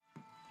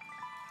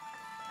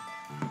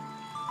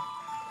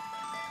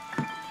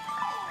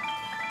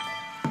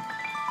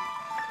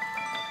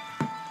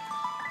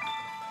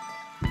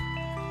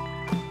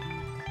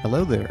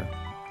Hello there.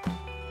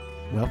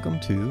 Welcome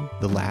to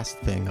The Last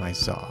Thing I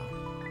Saw.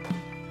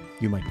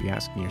 You might be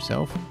asking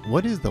yourself,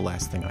 what is the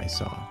last thing I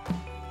saw?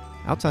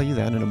 I'll tell you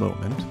that in a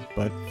moment,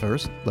 but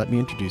first, let me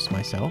introduce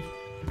myself.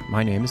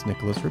 My name is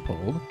Nicolas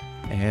Rapold,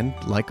 and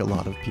like a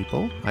lot of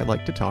people, I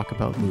like to talk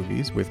about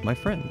movies with my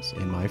friends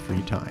in my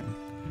free time.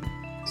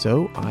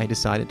 So I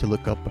decided to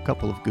look up a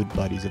couple of good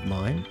buddies of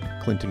mine,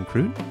 Krute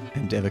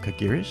and Devika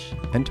Girish,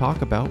 and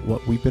talk about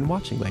what we've been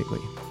watching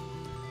lately.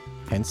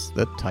 Hence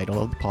the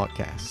title of the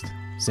podcast.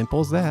 Simple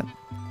as that.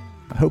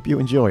 I hope you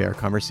enjoy our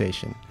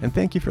conversation, and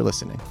thank you for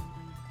listening.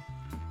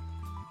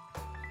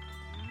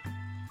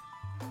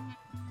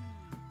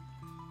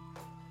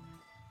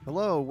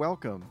 Hello,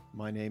 welcome.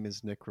 My name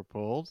is Nick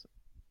Rapold,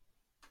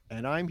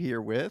 and I'm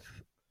here with...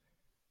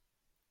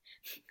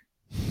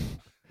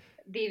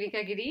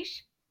 Devika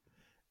Girish.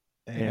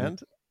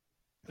 And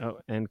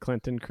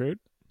Krute.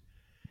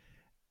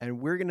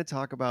 And we're going to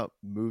talk about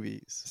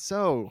movies.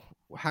 So,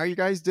 how are you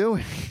guys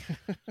doing?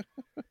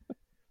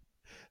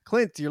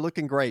 Clint, you're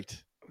looking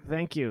great.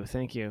 Thank you.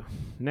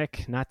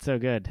 Nick, not so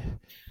good.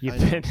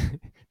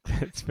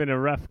 It's been a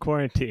rough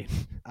quarantine.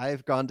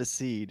 I've gone to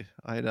seed.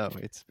 I know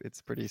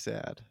it's pretty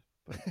sad.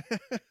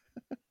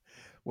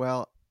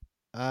 Well,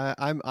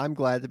 I'm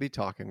glad to be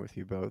talking with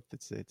you both.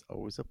 It's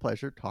always a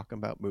pleasure talking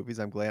about movies.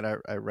 I'm glad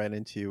I ran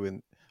into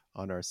you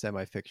on our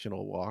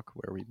semi-fictional walk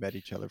where we met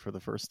each other for the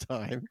first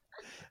time.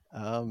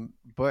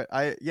 But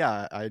I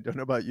don't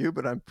know about you,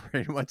 but I'm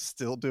pretty much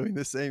still doing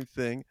the same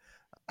thing.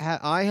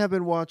 I have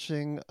been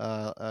watching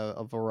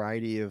a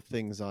variety of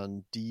things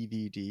on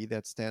DVD.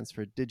 That stands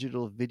for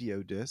digital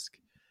video disc.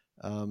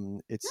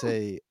 It's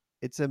an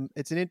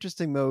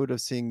interesting mode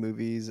of seeing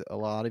movies. A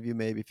lot of you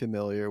may be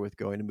familiar with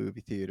going to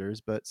movie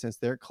theaters, but since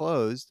they're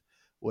closed,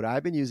 what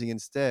I've been using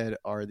instead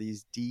are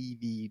these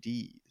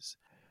DVDs.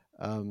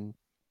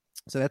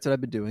 So that's what I've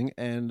been doing.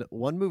 And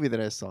one movie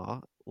that I saw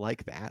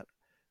like that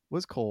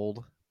was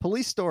called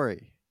Police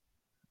Story.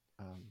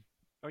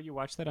 Oh, you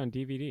watched that on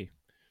DVD?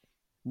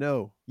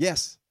 No.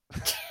 Yes.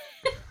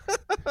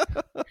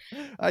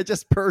 I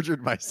just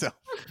perjured myself.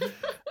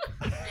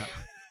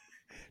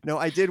 No,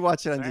 I did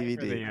watch it on Sorry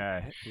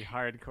DVD. For the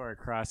hardcore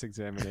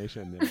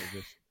cross-examination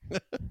there.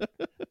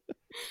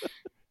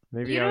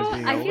 Maybe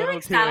I feel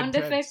like sound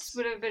effects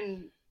would have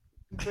been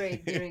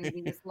great during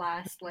these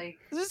last 20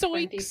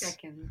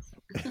 seconds.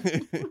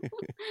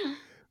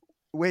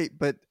 Wait,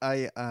 but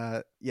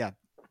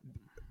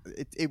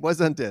it was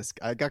on disc.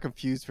 I got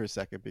confused for a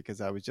second because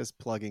I was just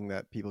plugging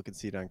that people could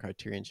see it on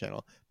Criterion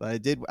Channel, but I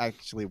did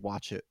actually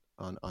watch it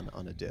on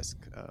a disc,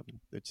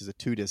 which is a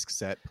 2-disc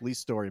set: Police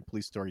Story and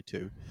Police Story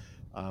 2.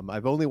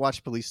 I've only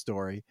watched Police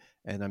Story,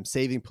 and I'm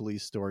saving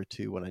Police Story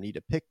 2 when I need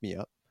a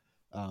pick-me-up,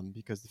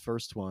 because the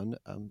first one,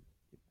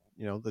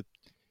 the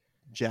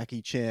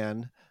Jackie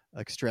Chan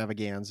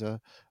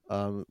extravaganza,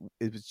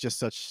 it was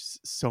just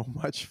so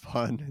much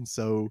fun and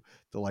so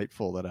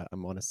delightful that I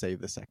want to save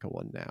the second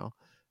one now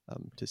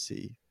to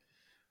see.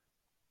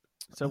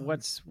 So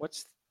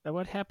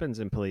what happens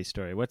in Police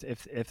Story? What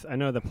if I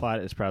know the plot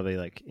is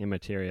probably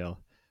immaterial,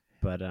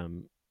 but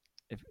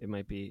if it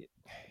might be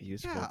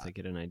useful to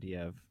get an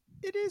idea of.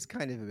 It is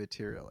kind of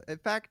immaterial. In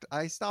fact,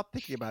 I stopped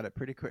thinking about it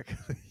pretty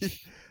quickly.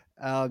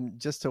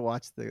 Just to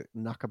watch the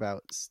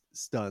knockabout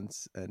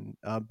stunts, and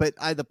but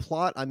the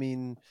plot. I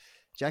mean,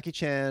 Jackie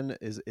Chan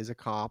is a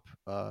cop,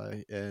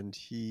 and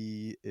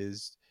he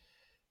is,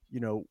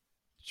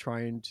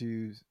 trying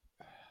to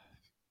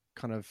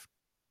kind of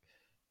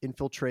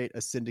infiltrate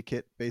a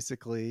syndicate,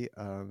 basically,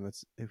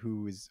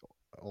 who is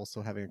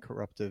also having a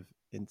corruptive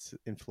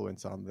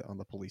influence on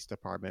the police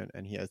department,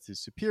 and he has his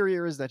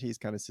superiors that he's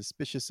kind of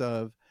suspicious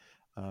of.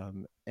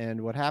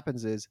 And what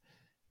happens is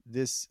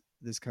this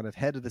kind of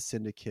head of the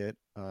syndicate,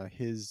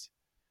 his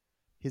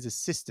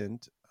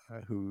assistant,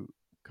 who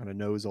kind of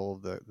knows all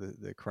of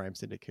the crime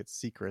syndicate's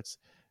secrets,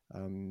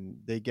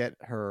 they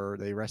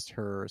arrest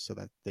her so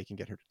that they can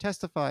get her to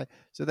testify.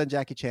 So then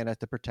Jackie Chan has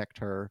to protect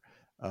her,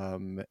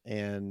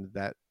 and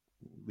that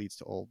leads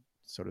to all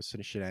sort of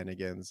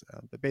shenanigans.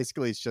 But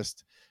basically, it's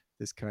just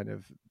this kind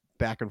of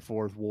back and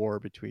forth war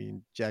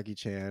between Jackie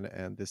Chan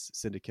and this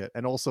syndicate,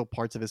 and also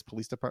parts of his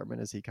police department,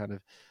 as he kind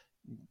of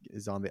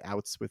is on the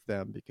outs with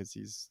them because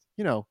he's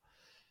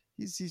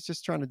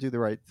just trying to do the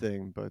right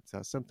thing, but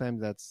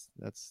sometimes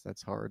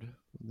that's hard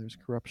when there's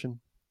corruption.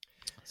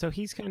 So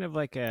he's kind of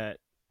like a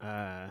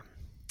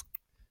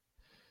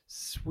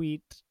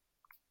sweet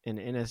and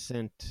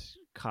innocent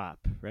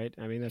cop, right?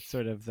 I mean, that's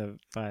sort of the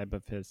vibe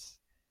of his.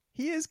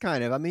 He is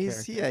kind of. I mean,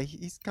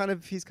 he's kind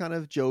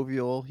of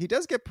jovial. He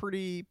does get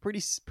pretty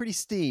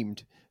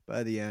steamed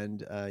by the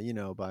end,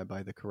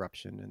 by the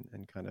corruption,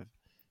 and kind of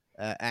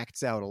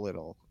acts out a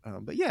little.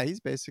 But yeah, he's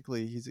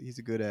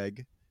a good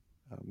egg.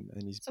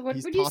 And he's. So, what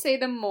would you say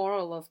the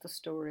moral of the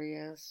story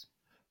is?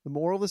 The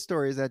moral of the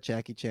story is that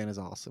Jackie Chan is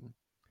awesome.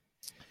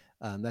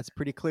 That's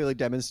pretty clearly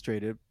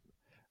demonstrated.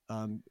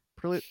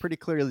 Pretty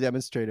clearly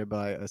demonstrated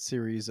by a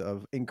series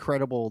of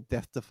incredible,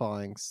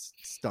 death-defying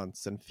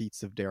stunts and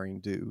feats of daring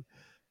do.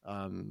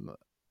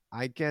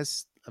 I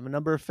guess I have a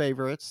number of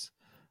favorites.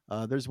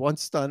 There's one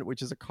stunt,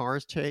 which is a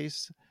cars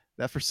chase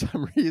that for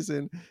some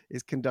reason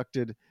is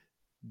conducted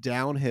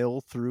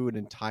downhill through an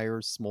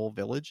entire small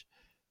village.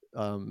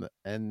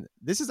 And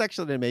this is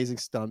actually an amazing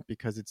stunt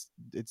because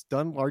it's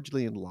done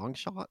largely in long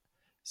shot.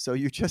 So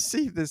you just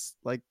see this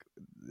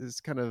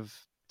kind of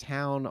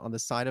town on the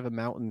side of a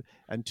mountain,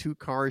 and two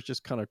cars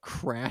just kind of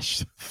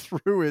crash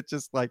through it,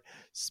 just like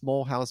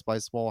small house by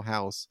small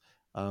house.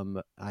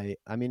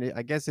 I mean,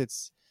 I guess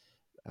it's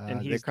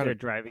and he's there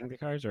driving the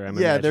cars, or I'm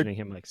yeah, imagining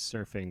him like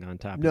surfing on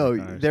top of no,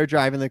 the cars. they're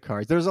driving the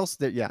cars. There's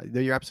also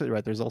you're absolutely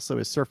right. There's also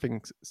a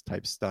surfing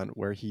type stunt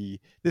where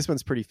this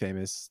one's pretty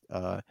famous.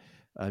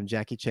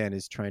 Jackie Chan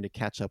is trying to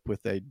catch up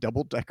with a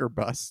double-decker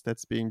bus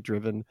that's being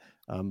driven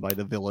by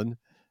the villain,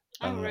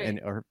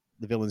 or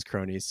the villain's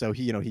cronies. So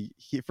he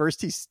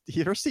first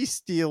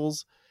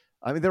steals.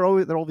 I mean, there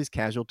are all these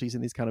casualties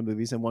in these kind of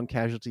movies, and one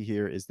casualty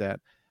here is that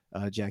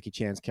Jackie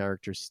Chan's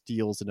character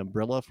steals an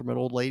umbrella from an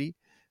old lady,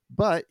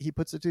 but he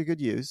puts it to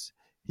good use.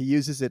 He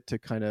uses it to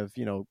kind of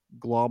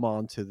glom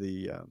onto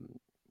the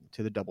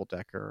double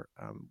decker,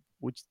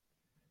 which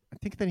I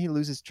think then he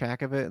loses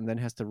track of it and then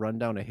has to run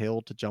down a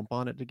hill to jump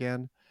on it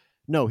again.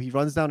 No, he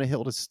runs down a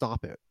hill to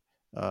stop it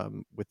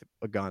with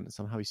a gun.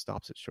 Somehow he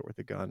stops it short with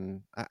a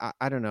gun.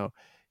 I don't know.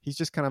 He's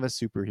just kind of a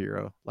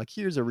superhero. Like,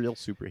 here's a real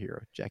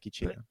superhero, Jackie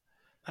Chan.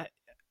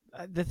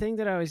 The thing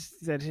that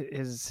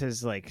is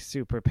his like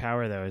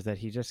superpower though is that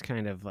he just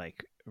kind of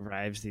like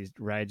rides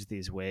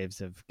these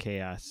waves of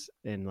chaos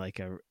in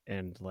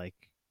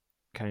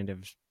kind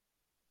of.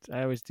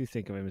 I always do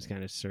think of him as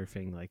kind of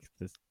surfing like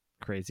this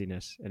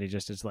craziness, and he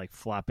just is like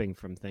flopping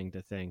from thing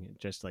to thing,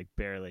 just like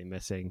barely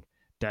missing,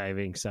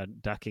 diving,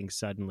 ducking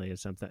suddenly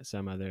as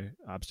some other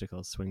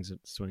obstacle swings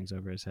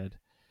over his head.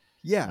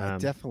 Yeah,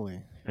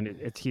 definitely.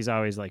 And he's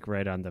always like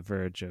right on the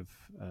verge of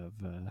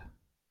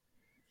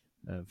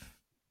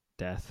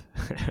death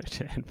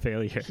and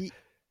failure.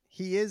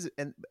 He is,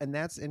 and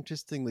that's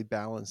interestingly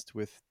balanced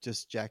with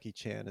just Jackie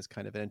Chan as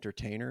kind of an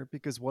entertainer,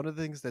 because one of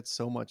the things that's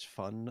so much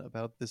fun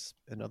about this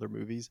and other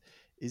movies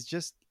is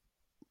just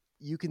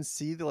you can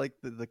see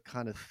the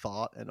kind of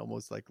thought and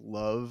almost like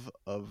love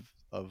of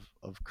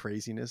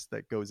craziness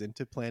that goes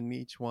into planning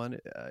each one.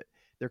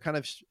 They're kind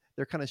of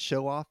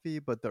show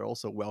offy, but they're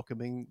also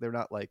welcoming. They're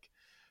not like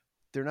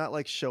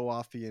show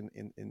offy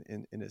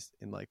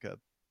in like a,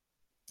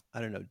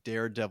 I don't know,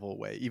 daredevil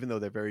way, even though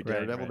they're very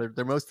daredevil. Right.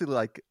 They're mostly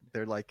like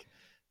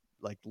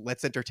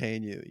let's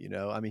entertain you,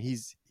 I mean,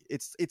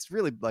 it's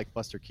really like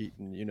Buster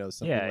Keaton,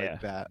 something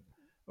like that,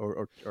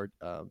 or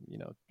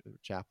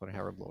Chaplin or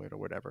Harold Lloyd or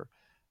whatever.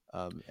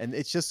 And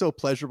it's just so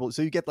pleasurable.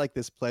 So you get like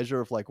this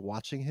pleasure of like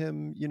watching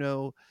him,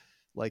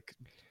 like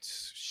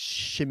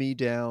shimmy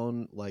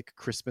down like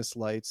Christmas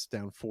lights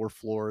down 4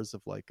 floors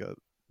of like a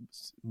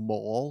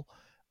mall.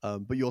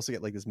 But you also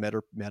get like this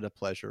meta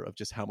pleasure of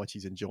just how much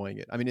he's enjoying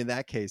it. I mean, in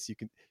that case,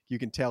 you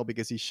can tell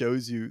because he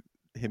shows you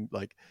him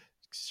like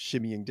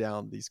shimmying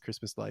down these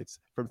Christmas lights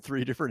from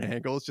 3 different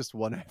angles, just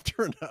one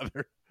after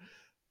another.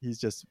 He's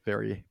just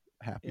very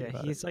happy. Yeah,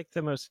 about he's it.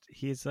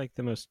 He's like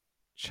the most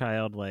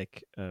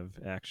childlike of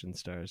action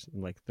stars,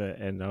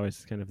 and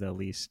always kind of the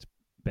least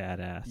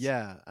badass.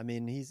 Yeah, I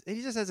mean, he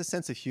just has a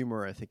sense of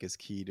humor. I think is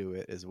key to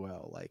it as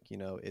well. Like,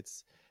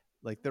 it's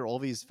like there are all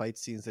these fight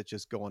scenes that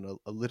just go on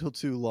a little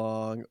too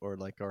long, or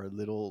like are a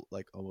little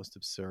like almost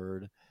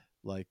absurd.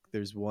 Like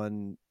there's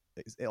one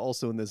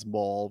also in this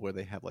mall where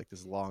they have like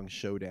this long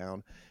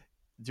showdown.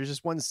 There's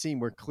just one scene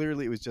where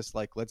clearly it was just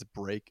like, let's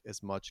break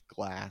as much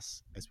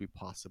glass as we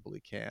possibly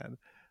can.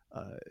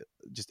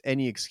 Just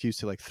any excuse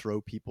to like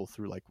throw people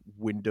through like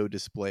window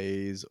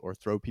displays, or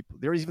throw people.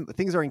 There's even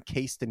things are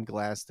encased in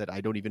glass that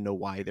I don't even know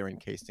why they're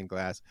encased in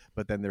glass,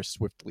 but then they're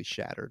swiftly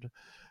shattered.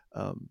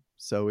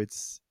 So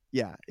it's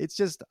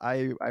just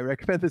I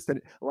recommend this. A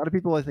lot of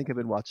people I think have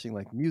been watching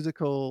like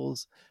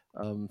musicals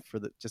for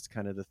the just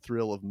kind of the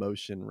thrill of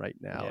motion right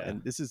now,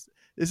 and this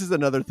is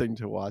another thing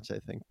to watch. I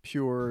think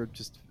pure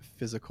just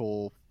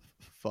physical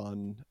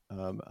fun.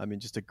 I mean,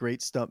 just a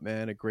great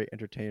stuntman, a great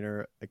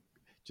entertainer,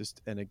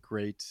 and a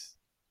great,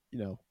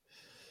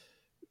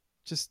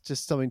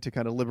 just something to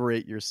kind of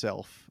liberate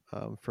yourself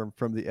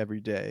from the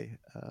everyday.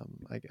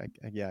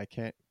 I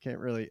can't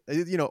really,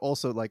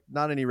 also like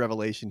not any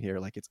revelation here,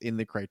 like it's in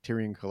the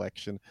Criterion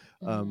Collection.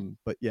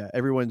 But yeah,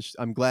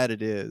 I'm glad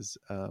it is.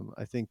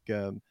 I think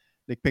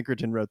Nick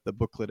Pinkerton wrote the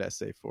booklet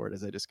essay for it,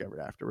 as I discovered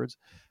afterwards.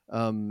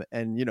 And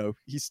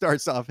he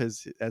starts off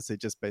his essay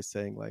just by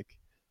saying like,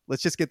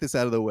 let's just get this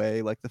out of the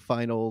way. Like the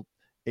final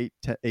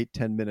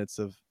 10 minutes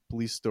of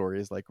Police Story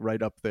is like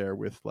right up there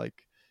with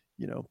like,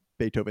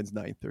 Beethoven's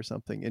Ninth or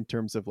something in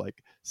terms of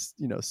like,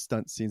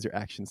 stunt scenes or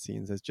action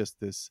scenes, as just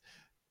this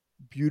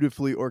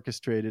beautifully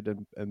orchestrated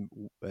and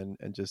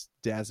just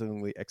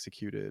dazzlingly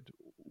executed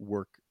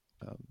work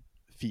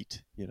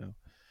feat,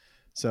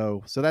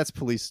 So that's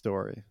Police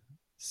Story.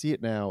 See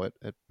it now at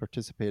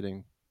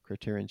participating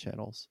Criterion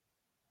channels.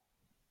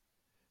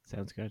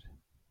 Sounds good.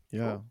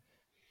 Yeah. Cool.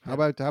 How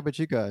about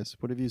you guys?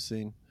 What have you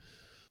seen?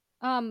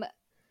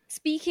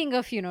 Speaking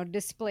of,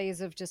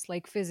 displays of just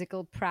like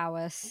physical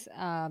prowess,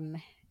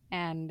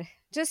 and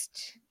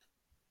just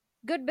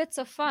good bits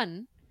of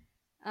fun.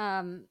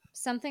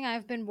 Something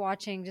I've been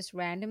watching just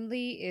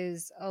randomly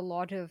is a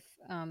lot of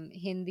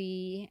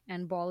Hindi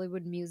and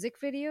Bollywood music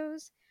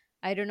videos.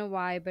 I don't know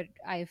why, but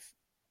I've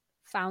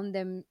found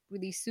them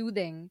really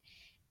soothing.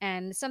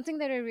 And something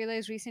that I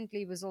realized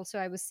recently was also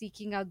I was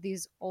seeking out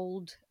these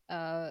old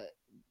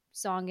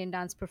song and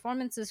dance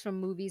performances from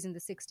movies in the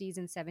 60s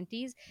and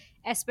 70s,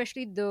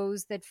 especially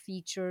those that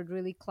featured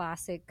really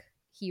classic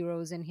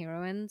heroes and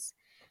heroines.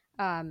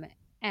 Um,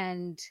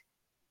 and,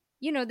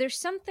 there's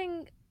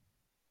something,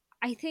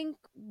 I think,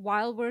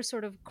 while we're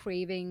sort of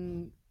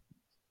craving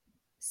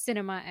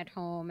cinema at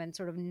home and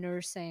sort of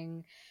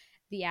nursing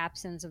the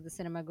absence of the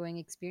cinema going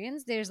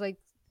experience, there's like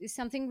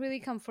something really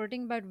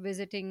comforting about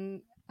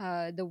visiting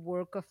the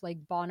work of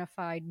like bona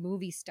fide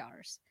movie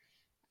stars.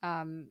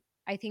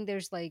 I think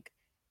there's like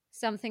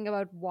something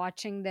about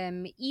watching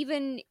them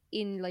even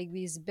in like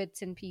these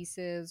bits and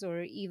pieces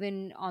or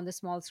even on the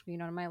small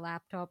screen on my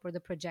laptop or the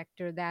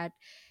projector that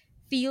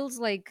feels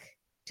like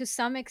to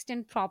some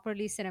extent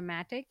properly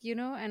cinematic,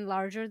 and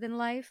larger than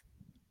life.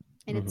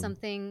 And it's Mm-hmm.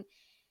 something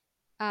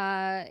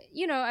I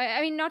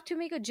mean, not to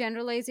make a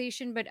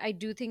generalization, but I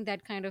do think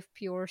that kind of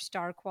pure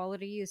star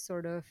quality is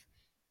sort of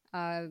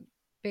uh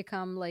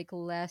become like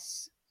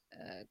less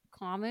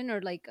common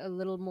or like a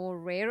little more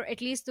rare,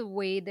 at least the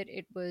way that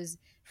it was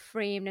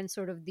framed and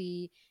sort of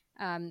the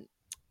um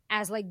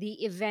as like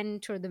the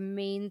event or the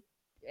main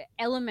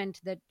element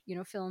that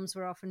films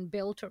were often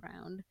built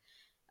around.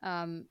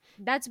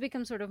 That's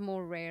become sort of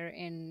more rare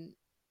in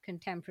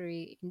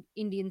contemporary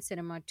Indian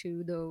cinema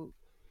too, though.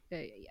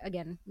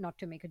 Again, not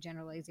to make a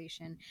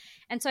generalization,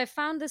 and so I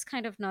found this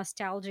kind of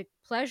nostalgic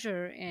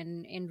pleasure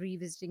in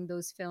revisiting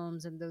those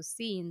films and those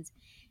scenes.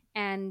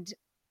 And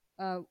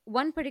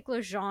one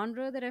particular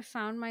genre that I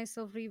found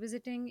myself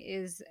revisiting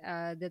is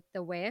the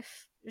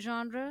Tawaf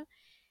genre,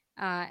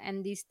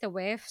 and these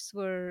tawafs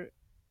were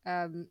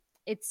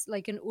it's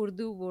like an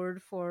Urdu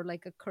word for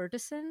like a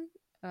courtesan,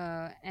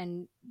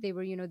 and they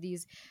were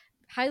these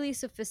highly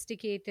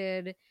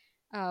sophisticated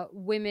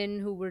women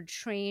who were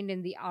trained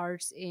in the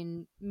arts,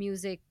 in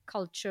music,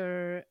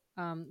 culture,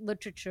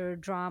 literature,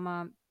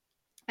 drama,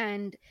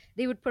 and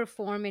they would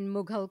perform in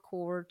Mughal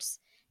courts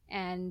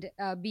and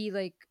be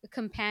like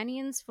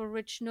companions for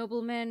rich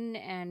noblemen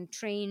and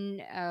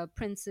train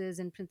princes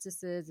and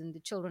princesses and the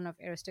children of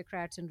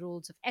aristocrats in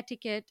rules of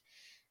etiquette.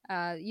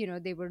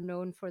 They were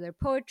known for their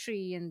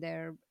poetry and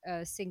their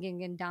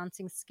singing and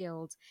dancing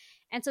skills.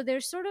 And so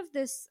there's sort of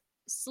this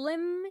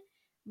slim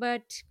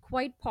but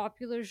quite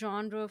popular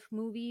genre of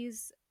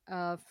movies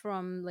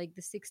from like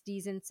the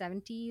 60s and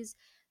 70s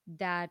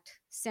that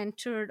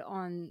centered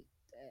on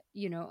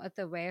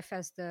Atawef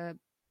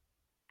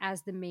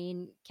as the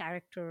main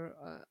character,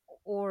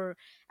 or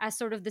as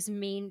sort of this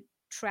main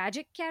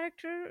tragic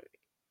character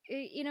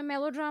in a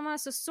melodrama.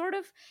 So sort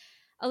of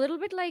a little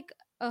bit like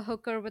a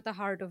hooker with a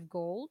heart of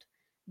gold,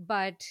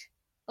 but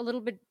a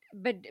little bit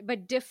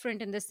but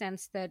different in the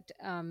sense that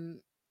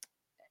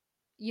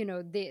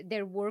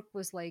their work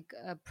was like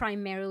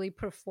primarily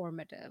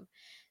performative.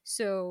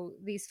 So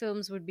these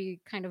films would be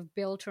kind of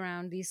built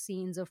around these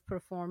scenes of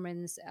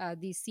performance,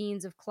 these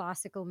scenes of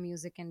classical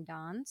music and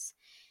dance.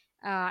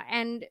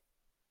 And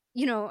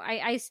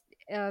I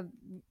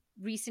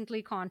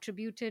recently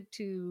contributed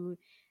to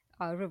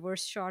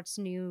Reverse Shot's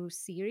new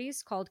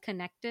series called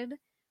Connected,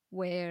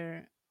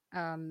 where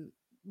um,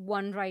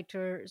 one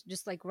writer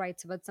just like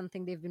writes about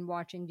something they've been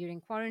watching during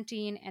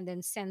quarantine and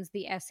then sends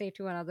the essay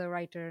to another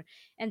writer,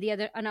 and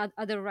the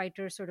other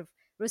writer sort of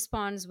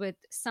responds with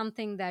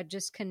something that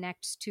just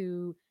connects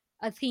to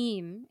a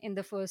theme in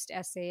the first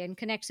essay and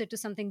connects it to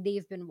something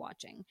they've been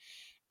watching.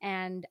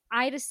 And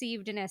I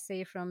received an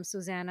essay from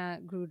Susanna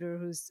Gruder,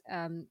 who's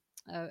a,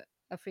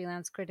 a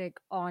freelance critic,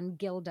 on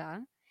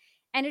Gilda.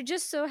 And it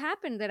just so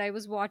happened that I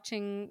was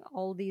watching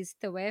all these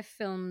Tawaf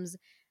films,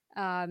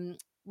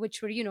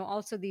 which were,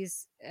 also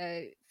these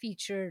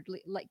featured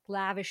like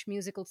lavish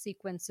musical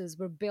sequences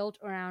were built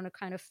around a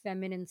kind of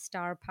feminine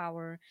star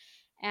power.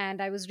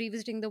 And I was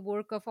revisiting the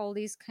work of all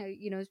these,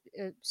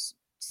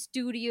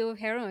 studio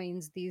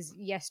heroines, these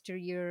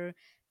yesteryear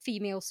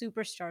female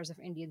superstars of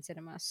Indian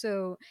cinema.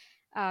 So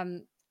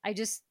I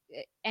just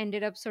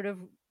ended up sort of,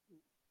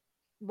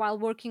 while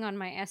working on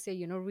my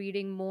essay,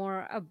 reading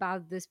more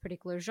about this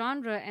particular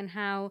genre and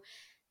how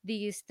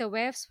these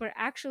tawafs were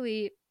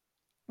actually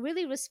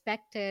really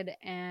respected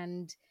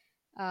and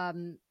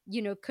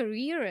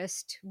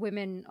careerist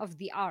women of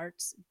the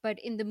arts. But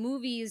in the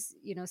movies,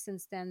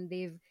 since then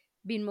they've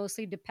been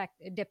mostly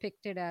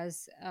depicted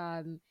as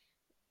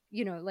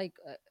like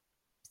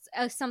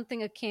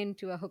something akin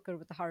to a hooker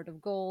with a heart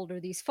of gold, or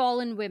these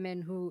fallen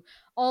women who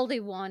all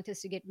they want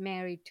is to get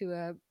married to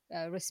a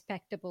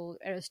respectable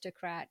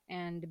aristocrat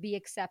and be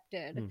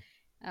accepted,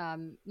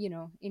 Mm.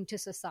 into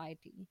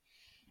society.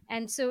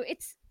 And so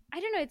it's, I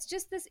don't know, it's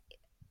just this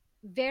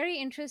very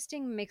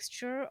interesting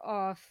mixture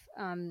of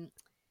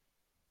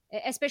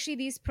especially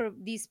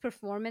these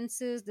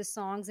performances, the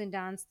songs and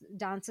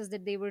dances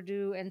that they would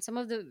do. And some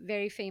of the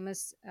very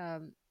famous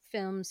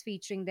films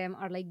featuring them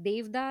are like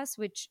Devdas,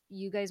 which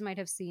you guys might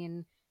have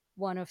seen,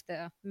 one of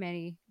the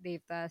many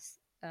Devdas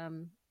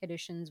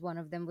editions. One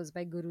of them was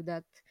by Guru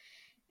Dutt.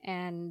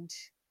 And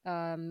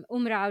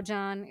Umrao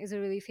Jan is a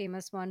really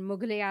famous one.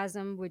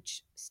 Mughal-e-Azam,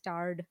 which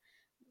starred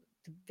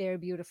the very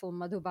beautiful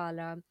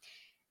Madhubala.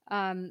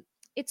 Um,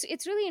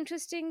 it's really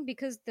interesting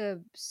because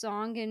the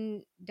song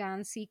and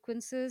dance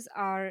sequences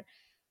are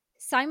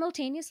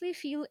simultaneously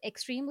feel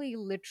extremely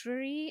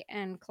literary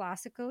and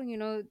classical. You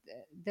know,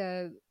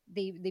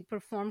 they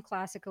perform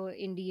classical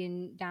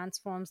Indian dance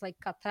forms like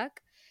Kathak,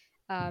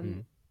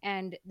 Mm-hmm.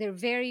 and they're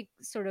very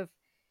sort of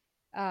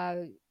uh,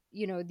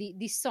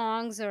 these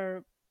songs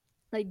are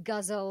like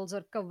ghazals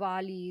or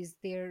qawwalis.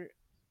 They're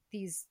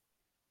these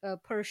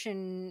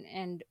Persian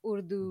and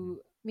Urdu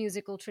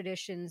musical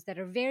traditions that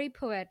are very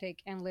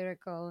poetic and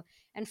lyrical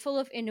and full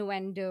of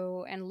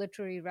innuendo and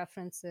literary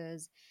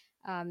references.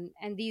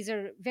 And these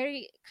are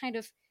very kind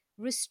of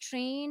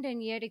restrained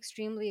and yet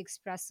extremely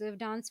expressive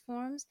dance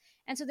forms.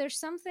 And so there's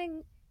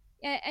something,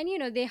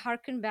 and they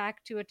harken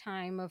back to a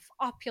time of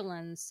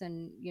opulence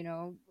and,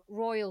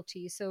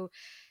 royalty. So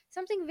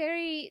something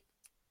very,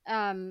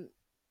 um,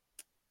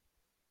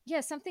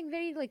 yeah, something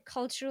very like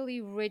culturally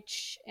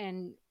rich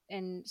and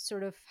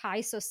sort of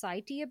high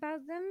society about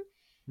them.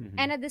 Mm-hmm.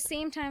 And at the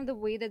same time,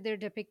 the way that they're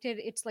depicted,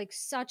 it's like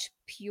such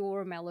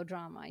pure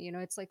melodrama.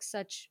 It's like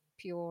such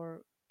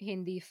pure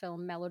Hindi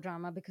film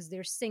melodrama because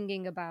they're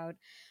singing about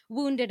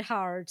wounded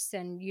hearts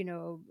and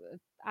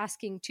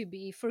asking to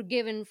be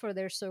forgiven for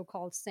their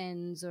so-called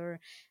sins. Or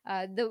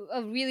a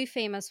really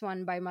famous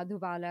one by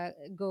Madhubala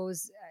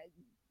goes,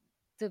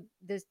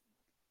 the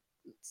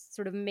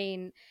sort of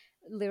main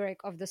lyric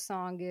of the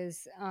song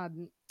is,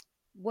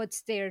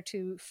 what's there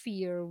to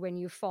fear when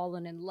you've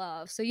fallen in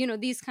love? So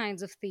these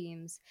kinds of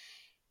themes.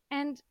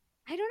 And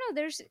I don't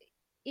know,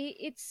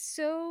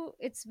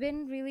 it's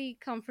been really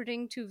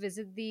comforting to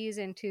visit these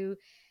and to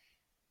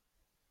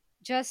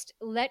just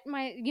let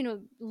my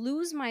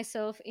lose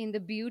myself in the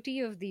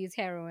beauty of these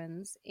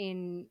heroines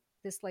in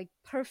this like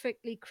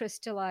perfectly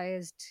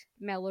crystallized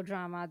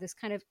melodrama, this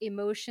kind of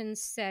emotion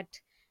set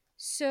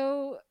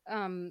so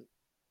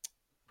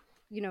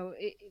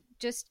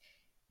just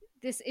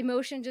this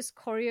emotion just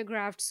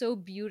choreographed so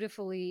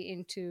beautifully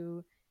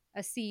into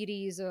a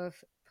series of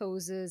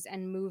poses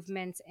and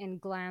movements and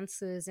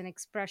glances and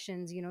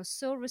expressions,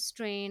 so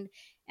restrained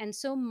and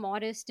so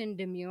modest and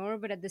demure,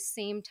 but at the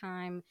same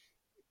time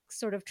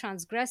sort of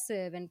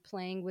transgressive and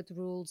playing with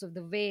rules of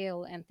the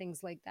veil and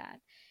things like that.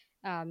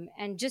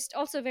 And just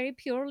also very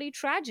purely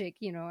tragic,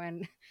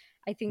 and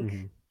I think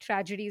Mm-hmm.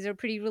 tragedies are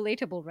pretty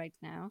relatable right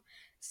now.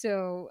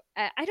 So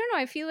I don't know.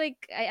 I feel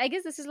like I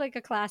guess this is like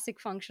a classic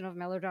function of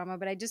melodrama,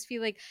 but I just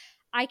feel like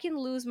I can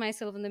lose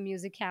myself in the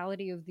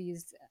musicality of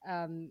these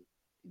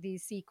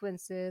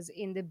sequences,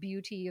 in the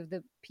beauty of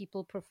the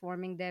people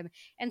performing them,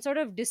 and sort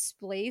of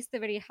displace the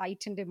very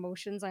heightened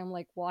emotions I'm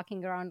like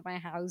walking around my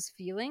house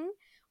feeling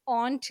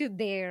onto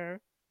their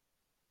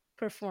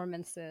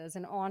performances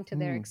and onto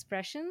their Mm.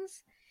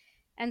 expressions.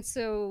 And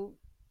so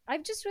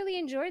I've just really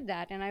enjoyed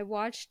that. And I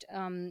watched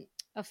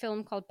a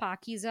film called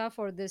Pakiza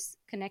for this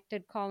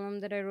connected column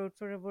that I wrote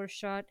for Reverse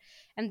Shot.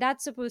 And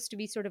that's supposed to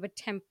be sort of a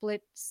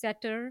template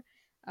setter,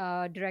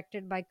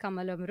 directed by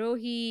Kamal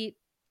Amrohi,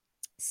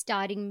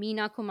 starring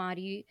Meena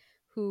Kumari,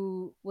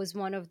 who was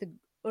one of the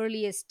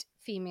earliest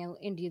female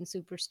Indian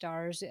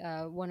superstars,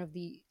 one of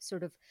the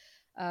sort of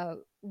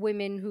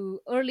women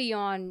who early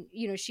on,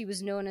 she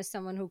was known as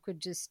someone who could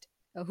just,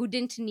 who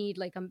didn't need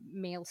like a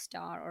male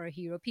star or a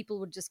hero. People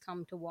would just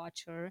come to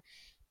watch her.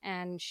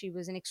 And she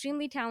was an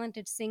extremely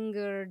talented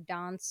singer,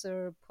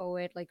 dancer,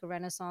 poet, like a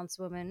Renaissance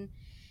woman.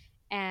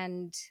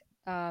 And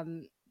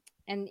um,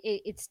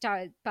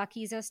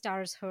 Pakiza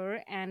stars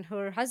her and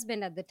her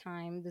husband at the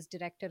time, this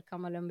director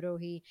Kamal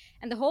Amrohi,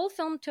 and the whole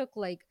film took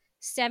like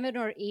 7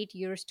 or 8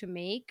 years to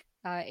make.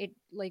 It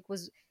like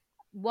was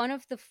one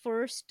of the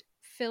first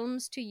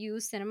films to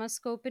use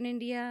CinemaScope in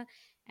India,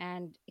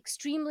 and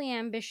extremely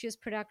ambitious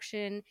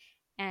production.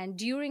 And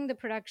during the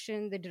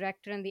production, the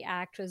director and the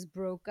actress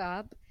broke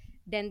up.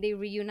 Then they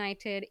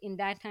reunited. In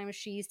that time,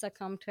 she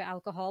succumbed to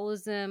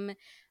alcoholism.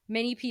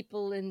 Many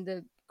people in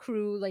the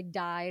crew like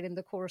died in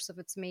the course of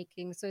its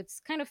making. So it's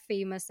kind of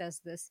famous as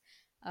this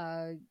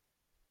uh,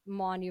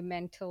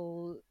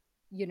 monumental,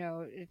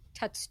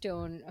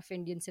 touchstone of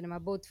Indian cinema,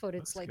 both for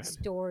its That's like good.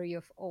 story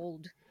of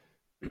old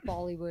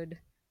Bollywood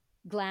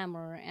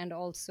glamour and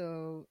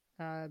also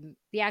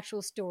the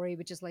actual story,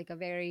 which is like a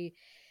very,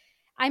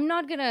 I'm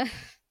not gonna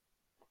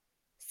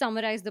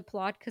summarize the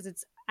plot because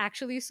it's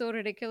actually so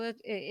ridiculous.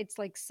 It's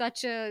like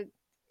such a,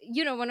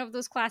 one of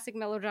those classic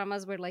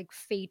melodramas where like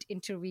fate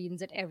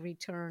intervenes at every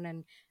turn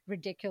and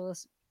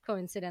ridiculous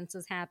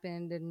coincidences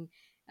happened. And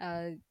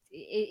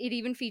it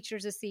even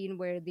features a scene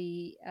where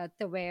the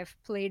Tawef,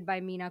 played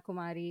by Meena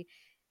Kumari,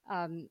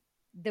 um,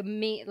 the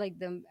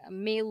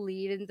male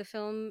lead in the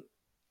film,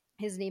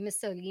 his name is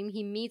Salim.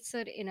 He meets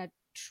her in a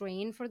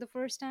train for the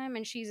first time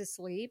and she's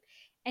asleep.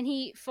 And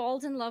he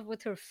falls in love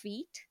with her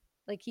feet.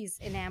 Like he's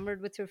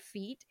enamored with her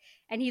feet.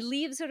 And he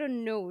leaves her a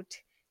note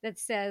that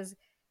says,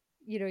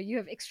 you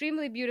have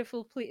extremely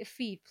beautiful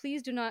feet.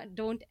 Please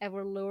don't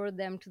ever lower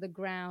them to the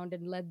ground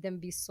and let them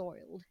be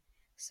soiled.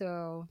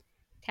 So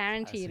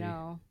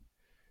Tarantino,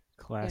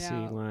 classy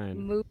line.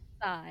 move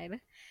aside.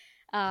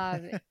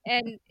 um,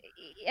 and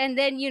and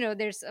then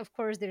there's, of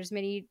course, there's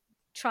many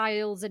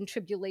trials and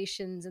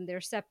tribulations, and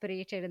they're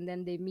separated, and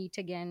then they meet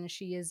again.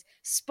 She is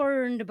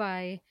spurned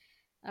by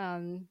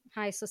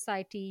high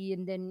society,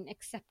 and then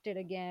accepted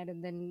again,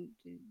 and then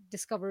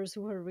discovers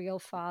who her real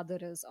father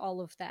is,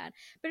 all of that.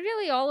 But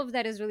really, all of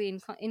that is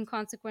really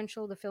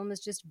inconsequential. The film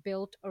is just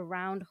built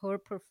around her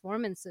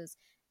performances,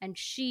 and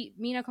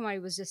Meena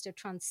Kumari was just a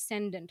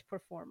transcendent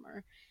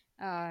performer.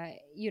 I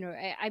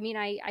mean,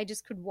 I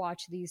just could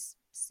watch these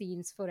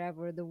scenes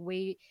forever. The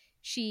way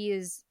she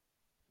is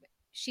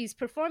she's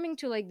performing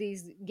to like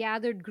these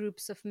gathered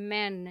groups of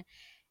men,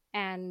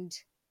 and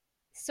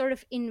sort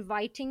of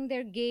inviting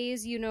their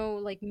gaze,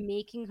 like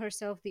making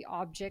herself the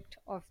object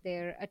of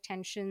their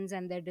attentions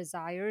and their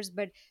desires,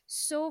 but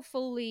so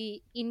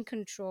fully in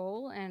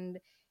control, and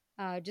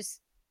just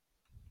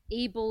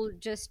able,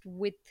 just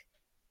with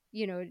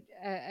you know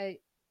a,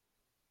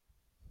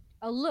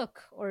 a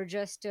look, or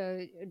just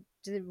the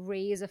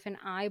raise of an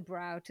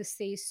eyebrow, to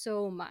say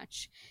so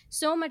much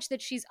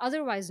that she's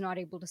otherwise not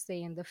able to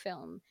say in the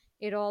film.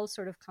 It all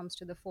sort of comes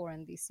to the fore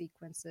in these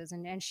sequences,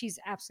 and she's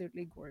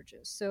absolutely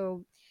gorgeous.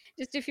 So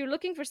just if you're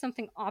looking for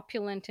something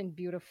opulent and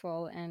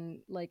beautiful, and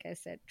like I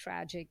said,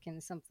 tragic,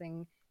 and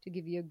something to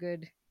give you a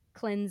good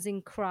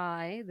cleansing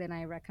cry, then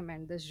I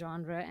recommend this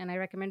genre. And I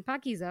recommend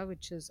Pakiza,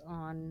 which is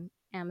on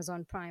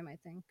Amazon Prime, I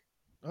think.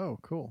 Oh,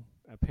 cool.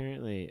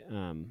 Apparently,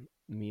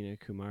 Meena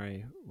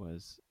Kumari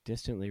was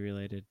distantly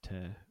related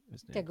to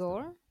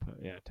Tagore.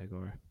 Yeah,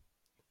 Tagore.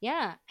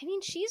 Yeah, I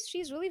mean,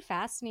 she's really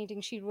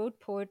fascinating. She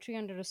wrote poetry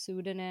under a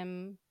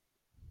pseudonym.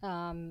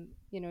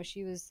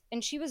 She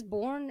was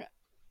born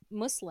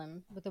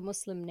Muslim with a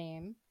Muslim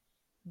name,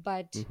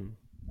 but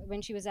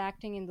when she was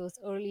acting in those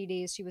early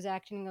days, she was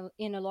acting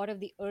in a lot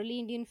of the early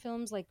Indian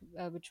films, like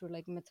which were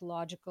like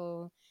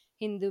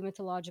Hindu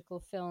mythological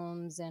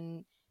films.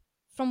 And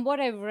from what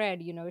I've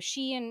read,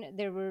 she and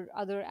there were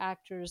other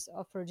actors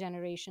of her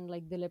generation,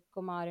 like Dilip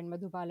Kumar and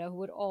Madhubala, who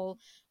were all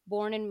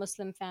born in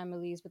Muslim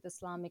families with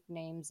Islamic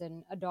names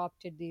and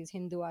adopted these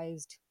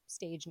Hinduized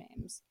stage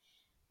names.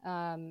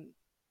 Um,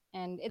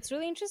 and it's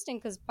really interesting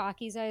because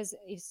Pakiza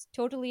is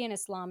totally an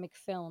Islamic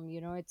film.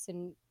 It's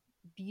in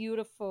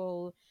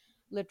beautiful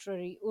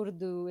literary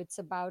Urdu. It's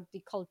about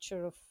the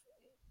culture of,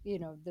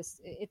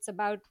 this. It's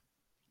about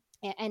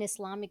an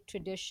Islamic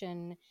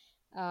tradition,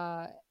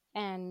 uh,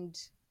 and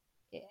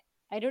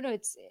I don't know.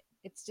 It's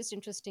just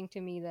interesting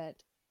to me that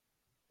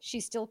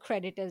she's still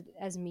credited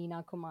as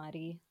Meena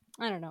Kumari.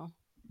 I don't know.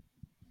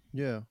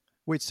 Yeah.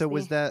 Wait. So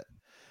was that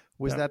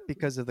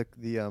because of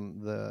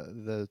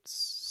the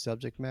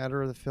subject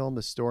matter of the film,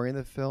 the story in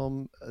the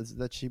film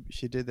that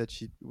she did, that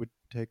she would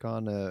take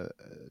on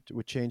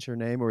would change her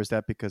name, or is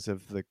that because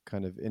of the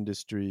kind of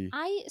industry?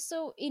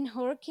 So in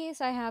her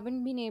case, I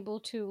haven't been able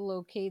to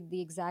locate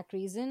the exact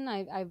reason.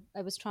 I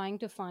was trying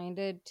to find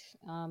it.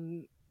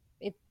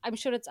 I'm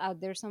sure it's out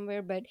there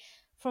somewhere, but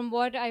from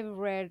what I've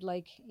read,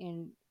 like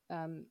in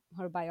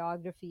her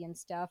biography and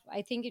stuff,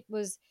 I think it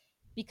was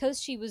because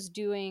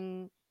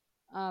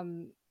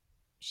um,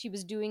 she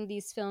was doing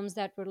these films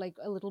that were like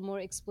a little more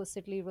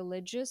explicitly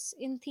religious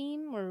in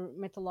theme or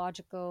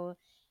mythological.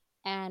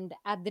 And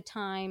at the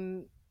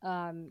time,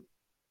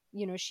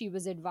 she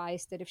was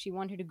advised that if she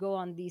wanted to go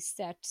on these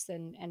sets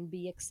and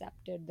be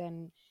accepted,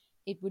 then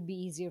it would be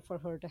easier for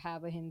her to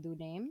have a Hindu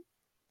name.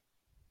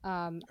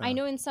 I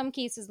know in some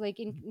cases, like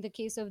in the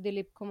case of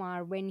Dilip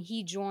Kumar, when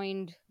he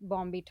joined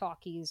Bombay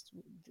Talkies,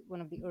 one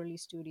of the early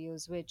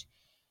studios, which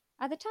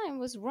at the time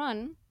was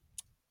run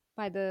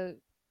by a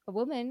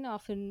woman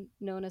often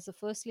known as the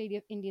first lady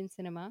of Indian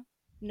cinema,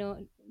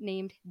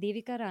 named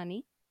Devika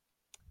Rani,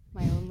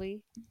 my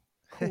only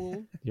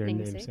cool Your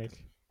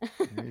namesake.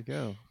 There you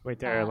go. Wait,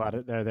 there are a lot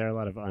of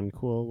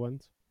uncool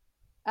ones.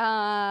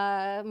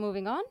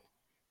 Moving on.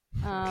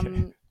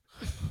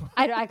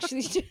 I don't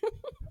actually.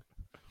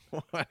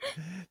 What?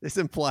 This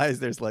implies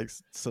there's like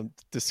some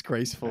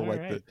disgraceful,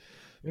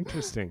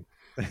 interesting.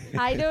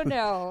 I don't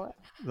know.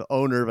 The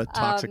owner of a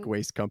toxic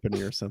waste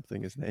company or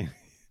something is named.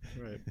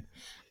 Right.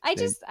 I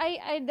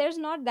there's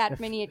not that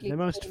many, at least.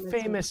 The most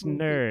famous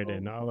nerd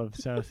in all of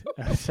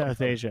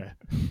South Asia.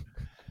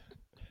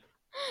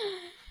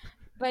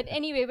 But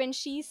anyway, when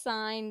she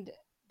signed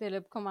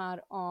Dilip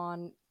Kumar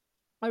on,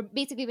 or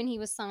basically when he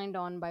was signed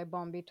on by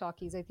Bombay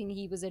Talkies, I think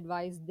he was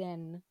advised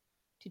then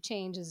to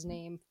change his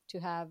name to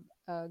have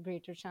a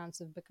greater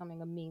chance of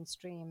becoming a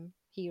mainstream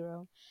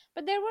hero.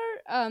 But there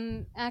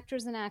were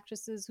actors and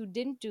actresses who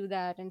didn't do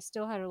that and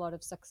still had a lot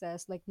of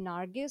success, like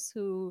Nargis,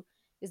 who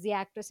is the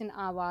actress in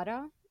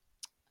Awara,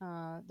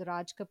 the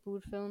Raj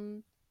Kapoor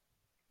film.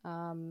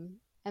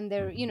 And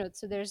there,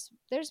 so there's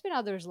been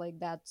others like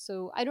that.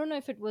 So I don't know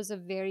if it was a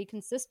very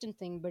consistent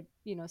thing, but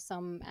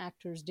some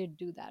actors did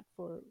do that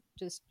for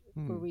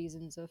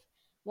reasons of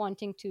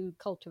wanting to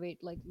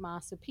cultivate like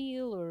mass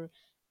appeal, or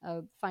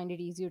find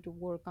it easier to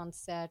work on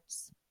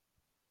sets.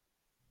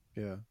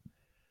 Yeah.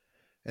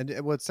 And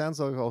what sounds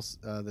like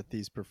also that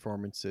these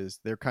performances,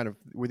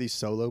 were these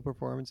solo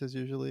performances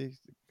usually?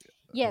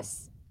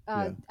 Yes.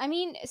 Yeah. I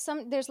mean,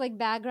 there's like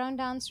background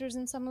dancers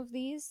in some of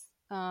these,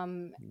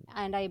 and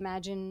I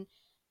imagine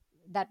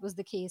that was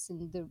the case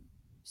in the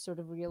sort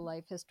of real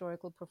life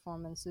historical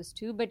performances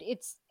too. But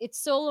it's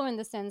solo in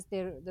the sense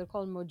they're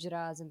called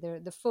mujras, and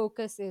the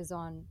focus is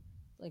on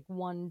like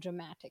one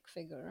dramatic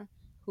figure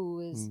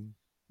who is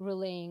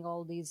relaying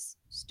all these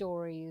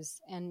stories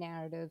and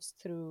narratives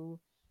through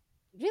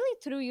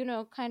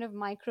kind of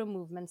micro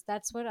movements.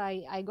 That's what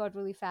I got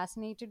really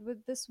fascinated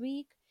with this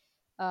week,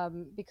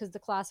 because the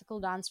classical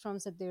dance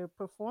forms that they're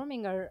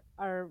performing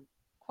are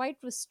quite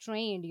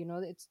restrained.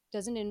 It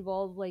doesn't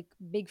involve like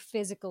big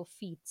physical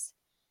feats.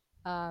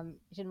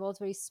 It involves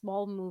very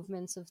small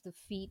movements of the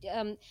feet.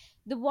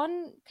 The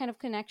one kind of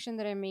connection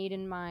that I made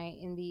in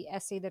the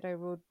essay that I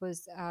wrote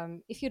was,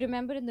 if you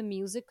remember, in the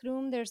music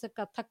room there's a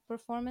Kathak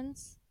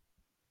performance,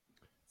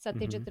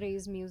 Satyajit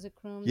Ray's music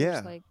room. Yeah.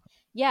 There's like,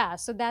 yeah,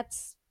 so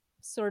that's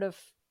sort of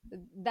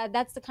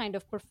that's the kind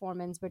of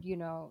performance, but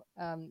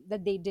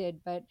that they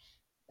did, but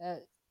uh,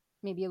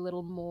 maybe a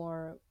little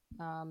more,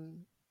 what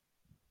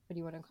do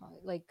you want to call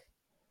it, like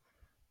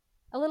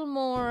a little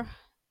more,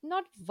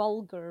 not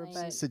vulgar,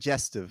 but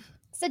suggestive.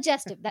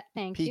 That,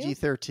 thank you.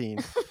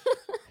 PG-13.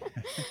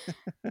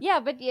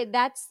 Yeah, but yeah,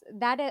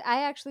 that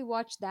I actually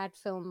watched that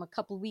film a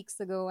couple weeks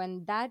ago,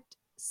 and that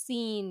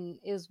scene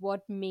is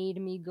what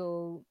made me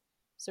go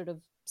sort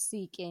of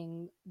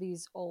seeking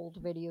these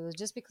old videos,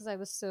 just because I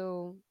was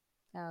so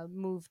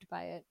moved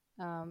by it.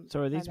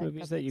 So are these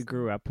movies that you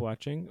grew up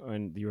watching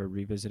and you were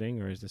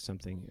revisiting, or is this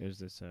ongoing?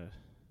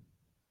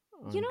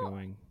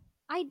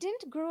 I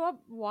didn't grow up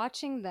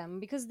watching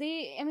them because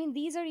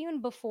these are even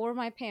before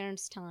my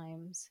parents'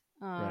 times.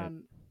 Right.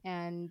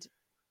 And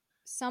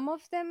some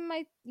of them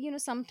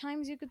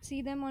sometimes you could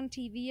see them on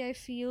TV, I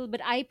feel, but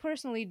I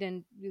personally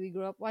didn't really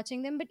grow up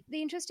watching them. But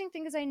the interesting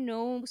thing is I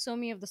know so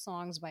many of the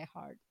songs by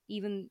heart,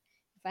 even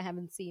if I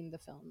haven't seen the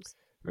films.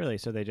 Really?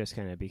 So they just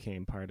kind of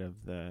became part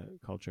of the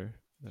culture,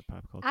 the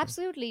pop culture?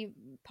 Absolutely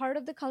part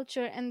of the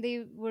culture. And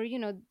they were,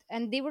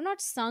 and they were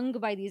not sung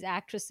by these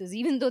actresses,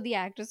 even though the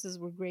actresses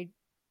were great.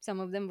 Some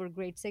of them were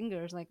great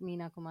singers like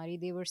Meena Kumari.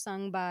 They were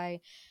sung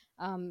by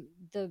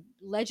the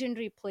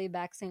legendary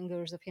playback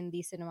singers of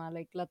Hindi cinema,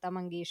 like Lata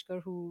Mangeshkar,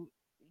 who,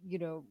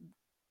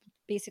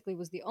 basically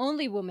was the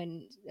only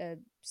woman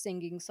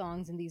singing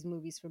songs in these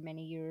movies for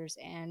many years,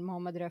 and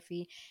Mohammad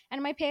Rafi.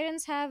 And my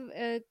parents have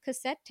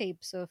cassette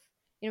tapes of,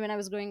 when I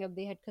was growing up,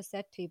 they had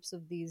cassette tapes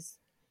of these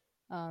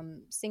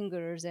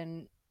singers,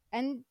 and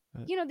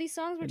these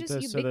songs were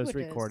just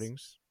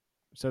ubiquitous.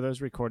 So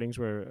those recordings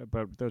were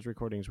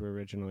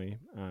originally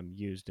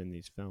used in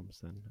these films.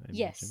 Then I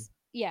imagine.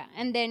 Yeah,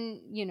 and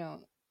then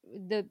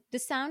the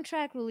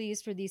soundtrack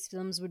release for these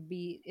films would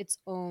be its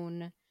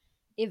own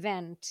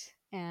event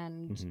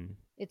and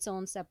its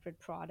own separate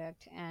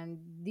product, and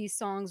these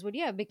songs would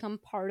become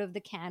part of the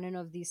canon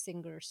of these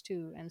singers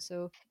too. And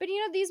so, but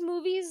these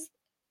movies,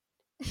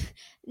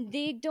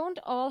 they don't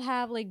all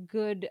have like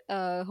good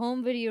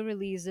home video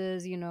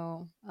releases.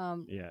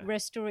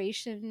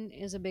 Restoration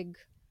is a big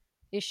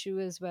issue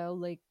as well,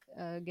 like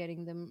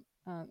getting them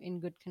in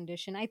good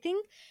condition. I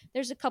think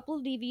there's a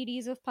couple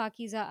DVDs of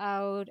Pakiza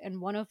out,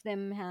 and one of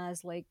them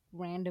has like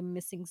random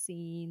missing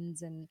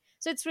scenes, and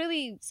so it's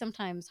really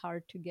sometimes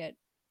hard to get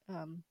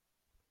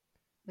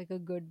like a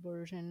good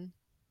version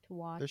to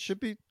watch. There should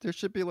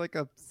be like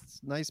a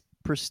nice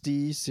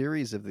prestige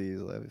series of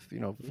these.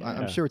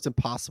 I'm sure it's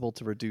impossible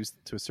to reduce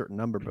to a certain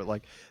number, but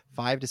like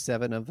 5 to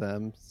 7 of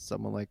them,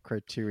 someone like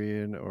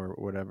Criterion or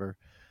whatever.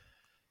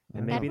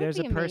 And maybe there's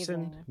a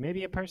person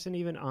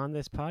even on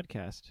this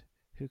podcast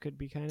who could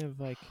be kind of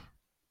like,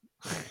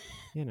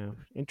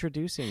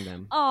 introducing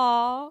them.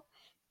 Aw,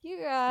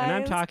 you guys. And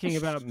I'm talking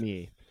about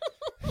me.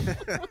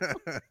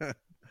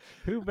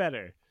 Who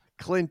better?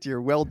 Clint,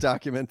 your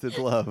well-documented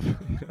love.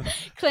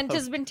 Clint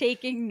has been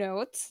taking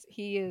notes.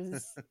 He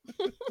is.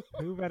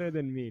 Who better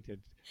than me to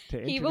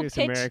introduce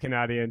American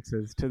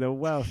audiences to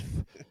the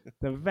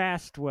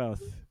vast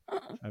wealth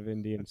of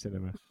Indian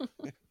cinema.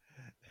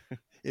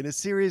 In a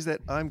series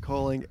that I'm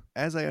calling,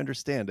 as I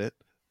understand it,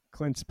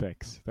 Clint's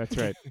Picks. That's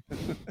right.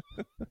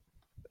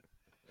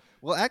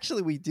 Well,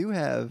 actually, we do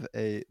have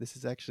this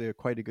is actually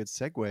quite a good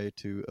segue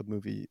to a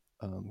movie,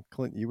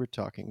 Clint, you were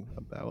talking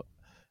about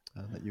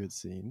that you had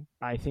seen.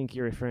 I think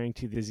you're referring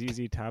to the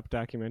ZZ Top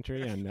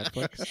documentary on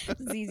Netflix.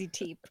 ZZ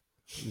Teep.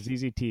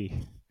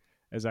 ZZT,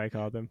 as I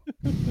call them.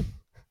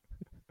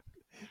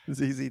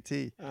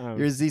 ZZT.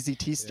 You're a ZZ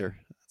Teaster.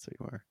 Yeah. That's what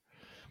you are.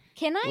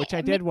 Can I? Which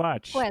I did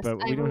watch, but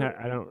we don't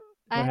have.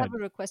 I have a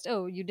request.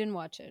 Oh, you didn't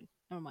watch it.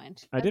 Never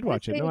mind. I did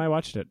watch it. No, I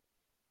watched it.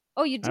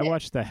 Oh, you did? I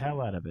watched the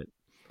hell out of it.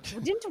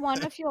 Didn't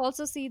one of you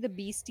also see the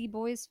Beastie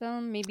Boys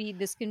film? Maybe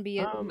this can be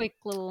a quick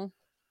little.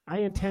 I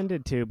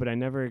intended to, but I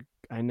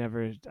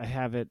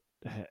have it,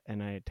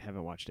 and I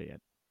haven't watched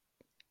it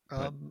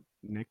yet.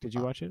 Nick, did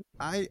you watch it?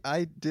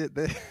 I did.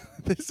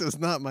 This was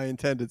not my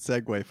intended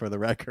segue for the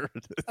record.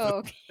 Oh,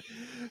 okay.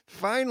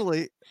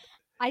 Finally,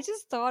 I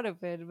just thought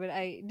of it, but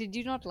did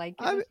you not like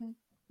it?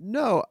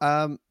 No,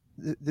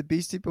 the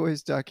Beastie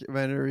Boys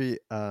documentary,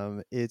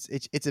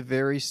 it's a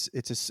very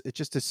it's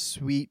just a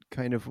sweet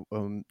kind of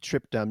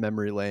trip down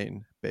memory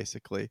lane,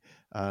 basically,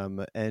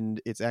 and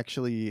it's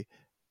actually,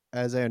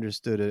 as I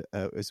understood it,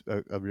 is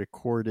a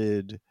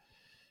recorded,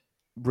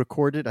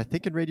 I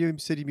think, in Radio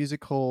City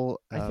Music Hall.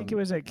 I think it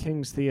was at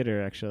King's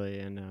Theater, actually.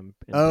 In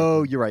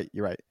oh, Brooklyn.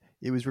 you're right.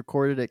 It was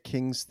recorded at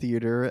King's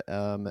Theater,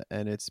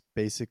 and it's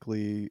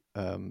basically,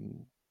 oh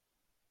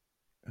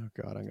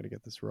God, I'm going to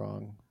get this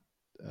wrong.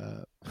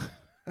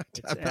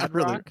 It's Ad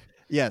Rock.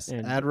 Yes,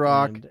 Ad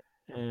Rock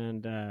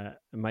and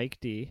Mike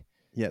D.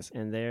 Yes,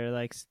 and they're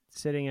like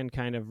sitting and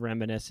kind of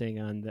reminiscing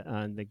on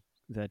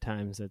the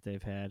times that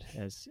they've had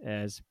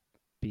as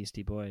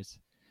Beastie Boys.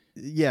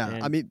 Yeah,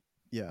 and, I mean,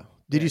 yeah.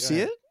 Did you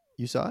see it?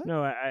 You saw it?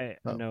 No, I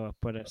no,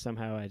 but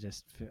somehow I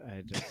just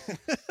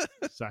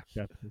sucked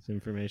up this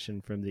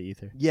information from the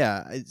ether.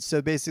 Yeah,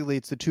 so basically,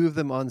 it's the two of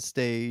them on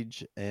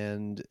stage,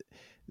 and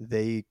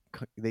they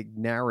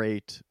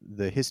narrate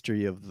the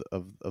history of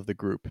the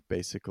group,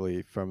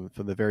 basically from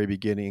the very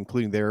beginning,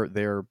 including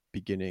their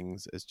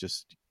beginnings as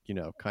just,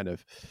 kind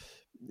of,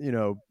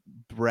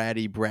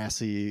 bratty,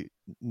 brassy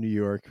New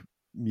York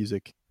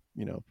music,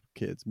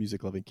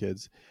 music loving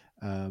kids,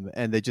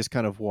 and they just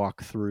kind of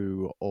walk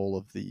through all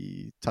of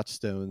the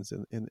touchstones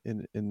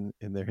in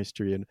their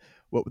history and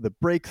what the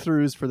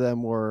breakthroughs for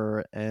them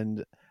were.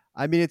 And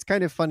I mean, it's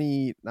kind of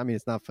funny. I mean,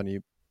 it's not funny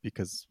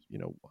because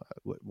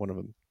one of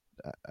them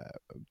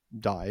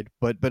died,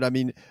 but I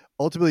mean,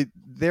 ultimately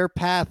their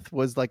path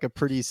was like a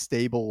pretty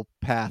stable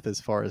path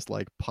as far as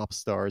like pop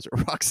stars or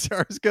rock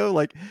stars go.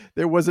 Like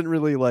there wasn't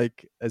really,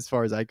 like, as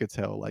far as I could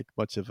tell, like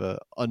much of a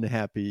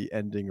unhappy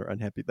ending or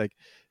unhappy, like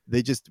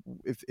they just,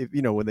 if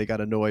when they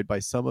got annoyed by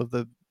some of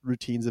the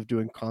routines of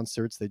doing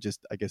concerts, they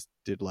just, I guess,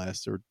 did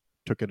less or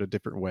took it a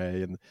different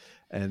way,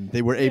 and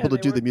they were able to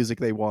do the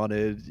music they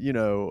wanted,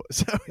 so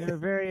they're a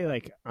very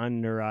like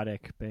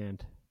unneurotic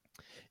band.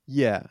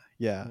 Yeah.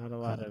 Not a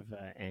lot of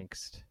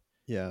angst.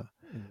 Yeah.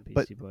 In the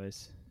Beastie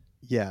Boys.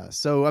 Yeah.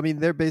 So I mean,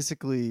 they're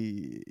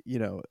basically,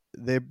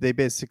 they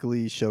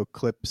basically show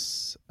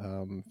clips,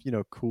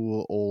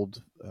 cool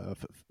old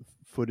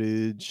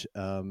footage,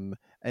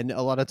 and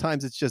a lot of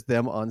times it's just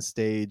them on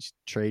stage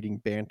trading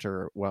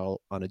banter while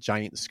on a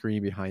giant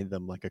screen behind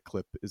them, like a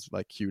clip is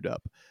like queued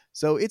up.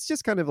 So it's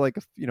just kind of like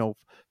a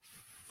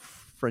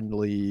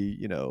friendly,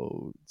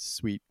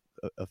 sweet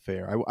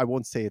affair. I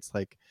won't say it's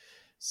like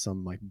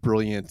some like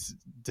brilliant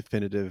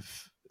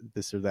definitive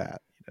this or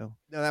that, No,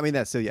 I mean,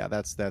 that's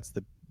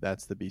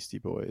the Beastie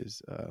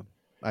Boys.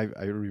 I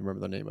remember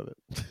the name of it.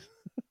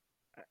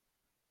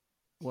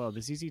 Well,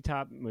 the ZZ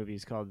Top movie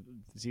is called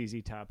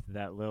ZZ Top,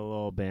 That Little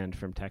Old Band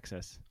from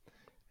Texas,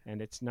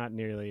 and it's not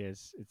nearly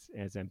as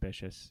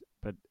ambitious,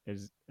 but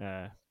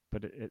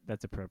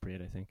that's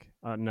appropriate, I think.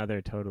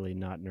 Another totally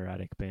not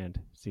neurotic band,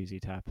 ZZ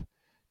Top,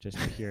 just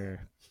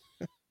pure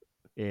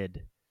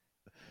id.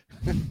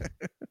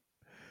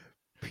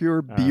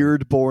 Pure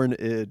beard-born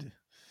id.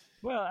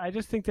 Well, I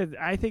just think that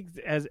I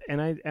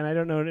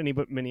don't know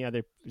many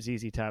other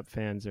ZZ Top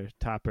fans or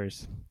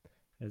toppers,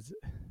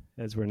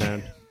 as we're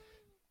known,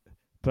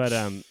 but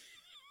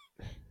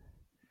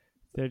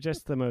they're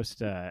just the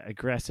most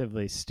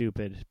aggressively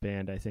stupid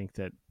band I think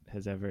that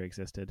has ever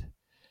existed,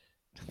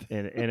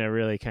 in a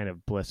really kind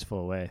of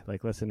blissful way.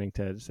 Like listening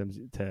to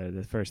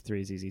the first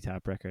 3 ZZ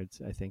Top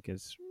records, I think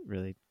is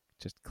really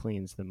just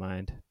cleans the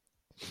mind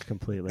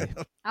completely.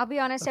 I'll be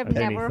honest, I've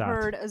never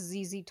heard a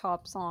ZZ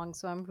Top song,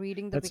 so I'm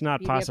reading the That's Wikipedia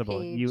not possible.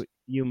 page.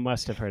 You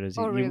must have heard a ZZ.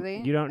 Oh,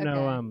 really? You don't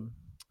know.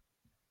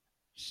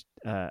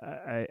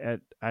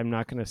 I'm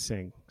not gonna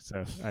sing,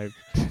 so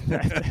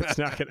it's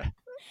not gonna.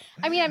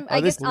 I mean, I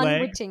guess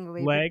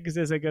unwittingly. Legs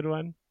is a good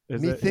one.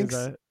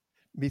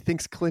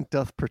 Methinks Clint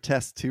doth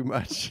protest too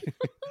much.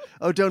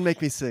 Oh, don't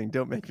make me sing.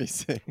 Don't make me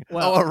sing.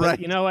 Well, all right.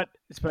 You know what?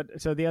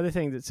 So the other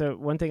thing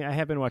one thing I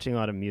have been watching a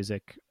lot of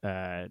music.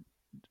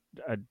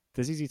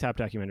 The ZZ Top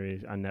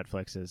documentary on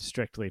Netflix is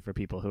strictly for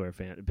people who are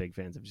big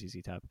fans of ZZ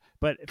Top.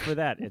 But for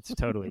that, it's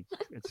totally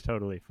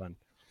fun.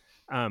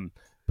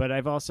 But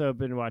I've also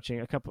been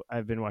watching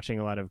I've been watching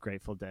a lot of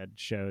Grateful Dead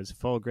shows,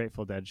 full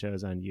Grateful Dead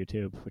shows on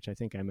YouTube, which I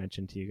think I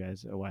mentioned to you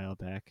guys a while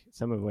back.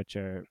 Some of which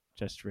are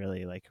just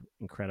really like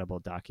incredible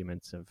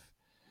documents of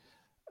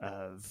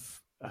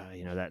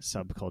that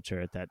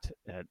subculture at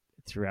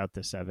throughout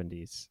the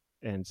 70s.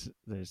 And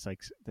there's like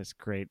this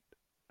great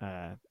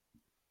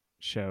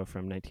show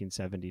from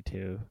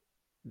 1972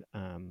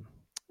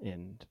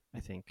 in, I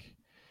think,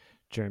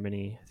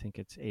 Germany. I think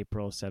it's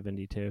April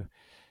 72,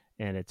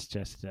 and it's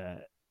just I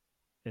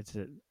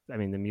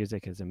mean, the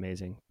music is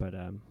amazing, but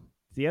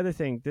the other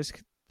thing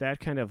that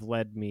kind of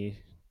led me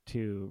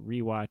to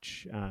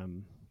rewatch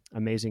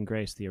Amazing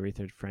Grace, the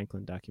Aretha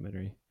Franklin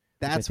documentary.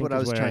 That's what I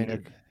was trying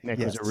to. Nick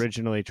was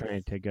originally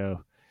trying to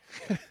go,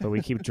 but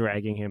we keep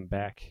dragging him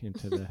back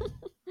into the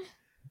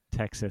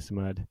Texas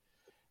mud.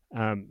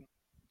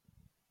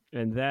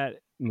 And that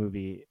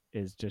movie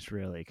is just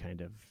really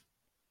kind of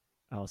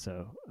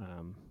also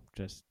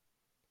just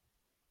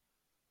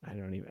I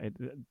don't even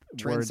words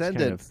Transcendent.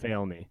 kind of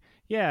fail me.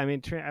 Yeah, I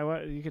mean,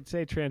 you could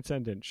say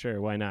transcendent.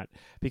 Sure, why not?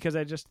 Because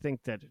I just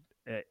think that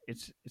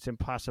it's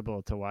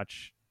impossible to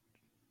watch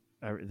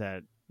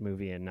that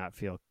movie and not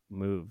feel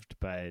moved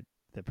by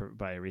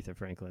Aretha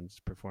Franklin's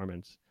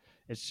performance.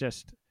 It's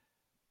just,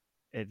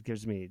 it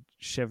gives me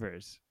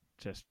shivers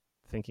just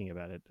thinking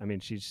about it. I mean,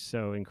 she's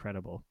so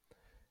incredible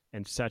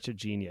and such a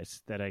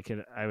genius that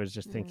I was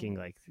just thinking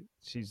like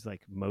she's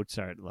like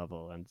Mozart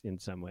level in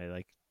some way.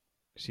 Like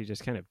she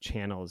just kind of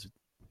channels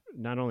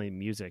not only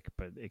music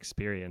but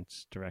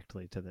experience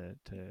directly to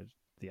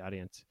the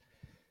audience.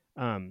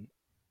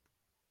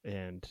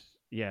 And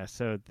yeah,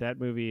 so that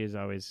movie is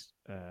always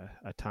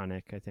a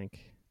tonic, I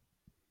think.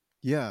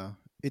 Yeah,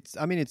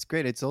 I mean, it's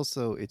great. It's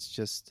also, it's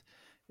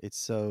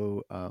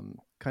so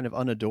kind of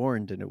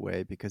unadorned in a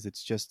way, because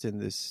it's just in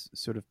this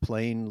sort of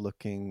plain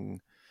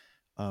looking.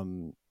 I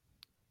mean,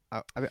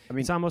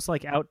 it's almost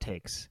like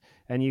outtakes,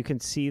 and you can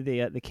see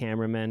the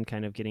cameramen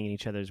kind of getting in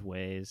each other's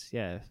ways.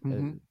 Yeah,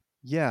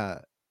 yeah,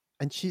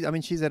 and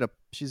she's at a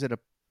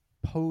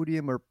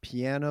podium or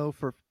piano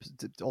for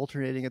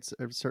alternating at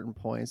certain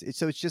points.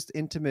 So it's just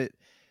intimate.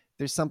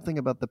 There's something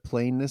about the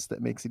plainness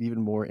that makes it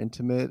even more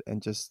intimate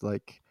and just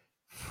like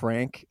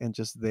frank and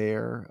just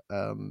there,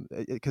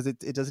 because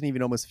it doesn't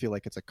even almost feel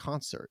like it's a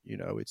concert.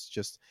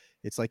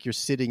 It's like you're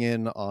sitting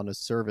in on a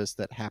service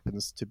that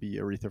happens to be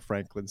Aretha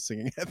Franklin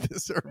singing at the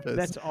service.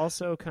 That's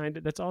also kind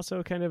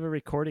of a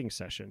recording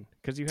session,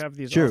 because you have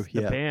these. True,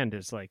 the band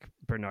is like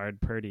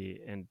Bernard Purdie,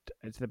 and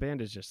the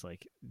band is just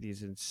like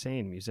these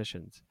insane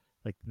musicians,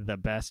 like the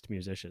best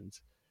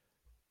musicians,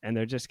 and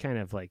they're just kind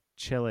of like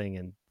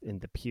chilling in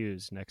the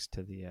pews next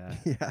to the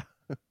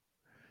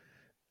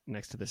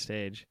next to the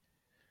stage,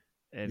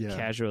 and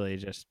casually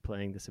just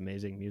playing this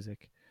amazing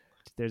music.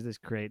 There's this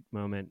great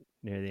moment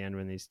near the end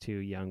when these two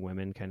young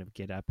women kind of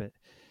get up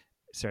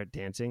start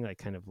dancing, like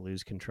kind of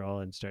lose control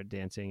and start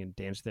dancing and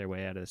dance their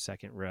way out of the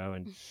second row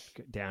and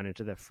down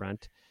into the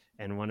front.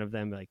 And one of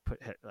them like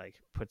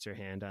puts her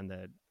hand on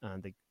the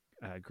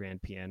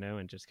grand piano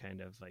and just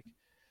kind of like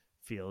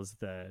feels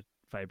the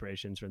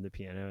vibrations from the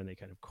piano, and they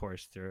kind of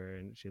course through her,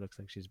 and she looks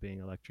like she's being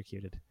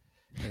electrocuted.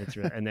 And it's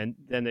and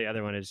then the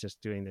other one is just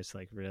doing this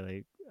like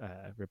really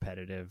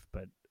repetitive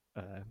but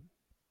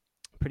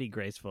pretty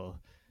graceful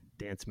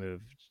dance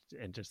move,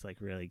 and just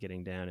like really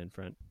getting down in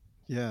front.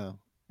 Yeah,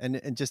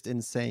 and just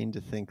insane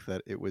to think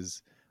that it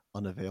was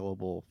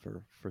unavailable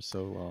for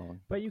so long.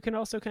 But you can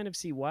also kind of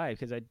see why,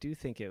 because I do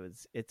think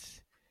it's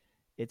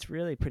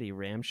really pretty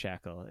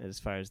ramshackle as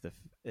far as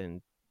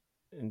in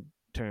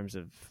terms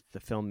of the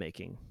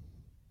filmmaking,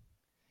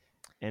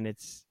 and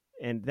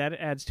that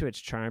adds to its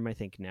charm, I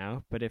think,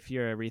 now. But if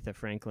you're Aretha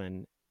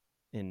Franklin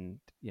in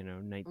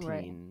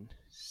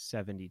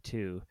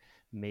 1972,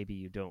 maybe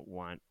you don't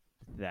want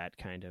that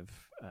kind of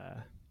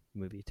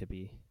movie to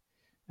be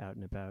out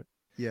and about.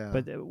 Yeah.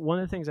 But one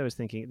of the things I was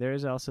thinking, there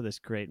is also this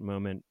great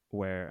moment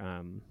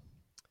where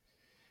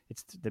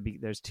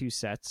there's two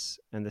sets,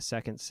 and the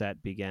second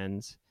set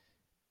begins,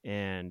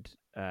 and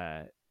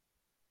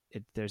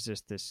there's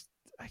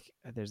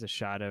a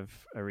shot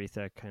of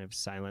Aretha kind of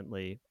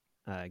silently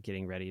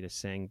getting ready to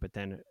sing, but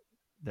then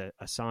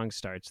a song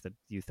starts that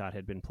you thought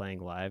had been playing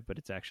live, but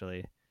it's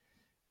actually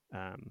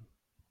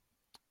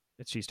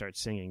she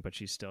starts singing, but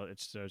she's still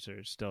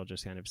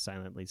just kind of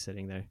silently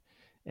sitting there,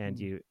 and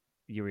you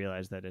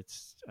realize that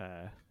it's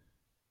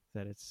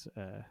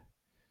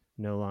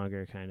no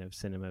longer kind of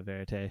cinema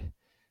verite,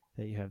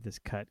 that you have this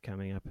cut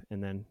coming up,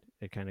 and then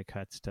it kind of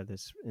cuts to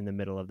this in the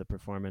middle of the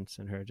performance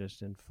and her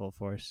just in full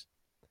force.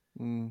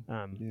 And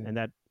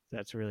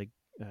that's really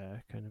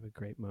kind of a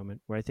great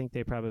moment where I think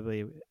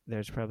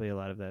there's probably a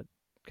lot of that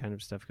kind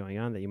of stuff going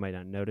on that you might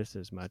not notice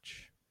as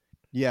much.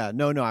 Yeah,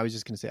 no, I was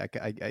just going to say,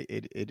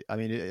 I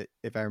mean,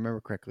 if I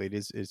remember correctly,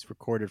 it's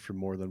recorded for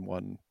more than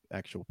one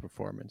actual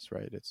performance,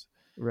 right? It's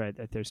right.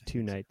 There's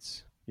two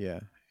nights.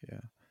 Yeah,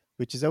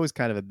 which is always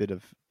kind of a bit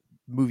of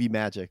movie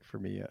magic for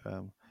me,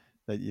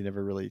 that you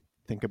never really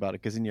think about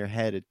it, because in your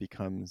head it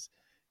becomes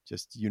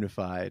just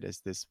unified as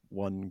this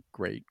one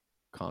great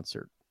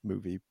concert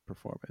movie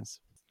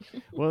performance.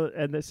 Well,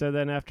 and so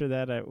then after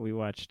that, we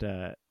watched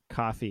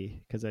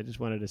Coffee, because I just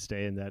wanted to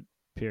stay in that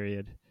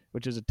period,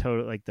 which is a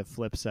total, like, the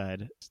flip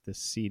side. It's the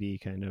seedy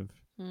kind of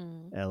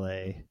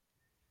LA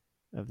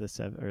of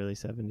the early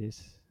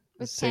 70s.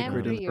 With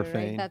Sacred and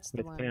profane. Right? That's the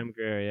with one. Pam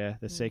Grier, yeah.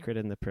 The sacred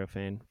and the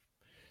profane,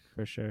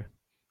 for sure.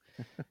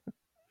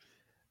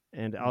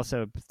 And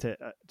also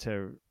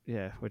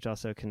which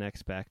also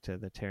connects back to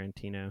the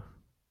Tarantino.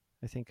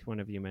 I think one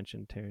of you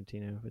mentioned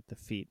Tarantino with the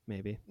feet,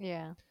 maybe.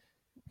 Yeah.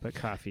 But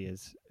Coffee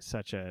is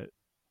such a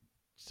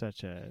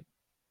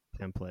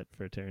template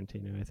for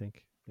Tarantino. I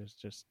think there's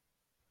just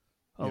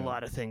a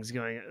lot of things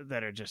going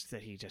that are just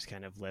that he just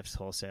kind of lifts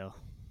wholesale.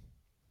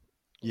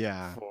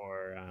 Yeah.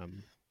 For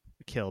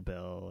Kill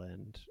Bill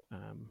and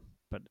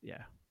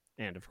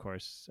and of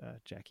course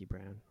Jackie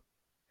Brown.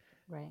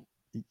 Right.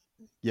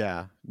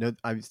 Yeah. No,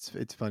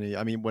 it's funny.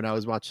 I mean, when I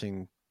was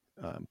watching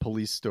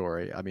Police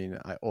Story. I mean,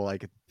 I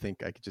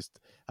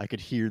could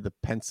hear the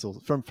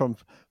pencil from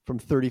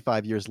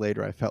 35 years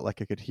later. I felt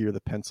like I could hear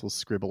the pencil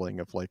scribbling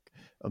of like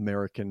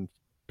American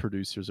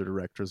producers or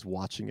directors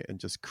watching it and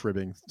just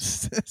cribbing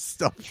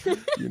stuff,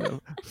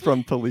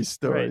 from Police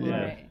Story.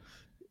 Right,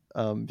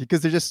 yeah.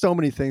 Because there's just so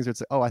many things where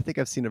it's like, oh, I think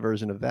I've seen a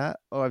version of that.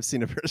 Oh, I've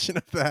seen a version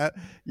of that.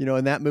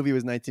 And that movie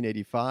was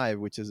 1985,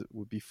 which is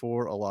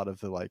before a lot of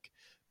the like,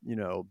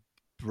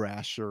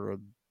 brasher,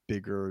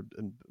 bigger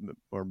and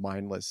more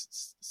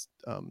mindless,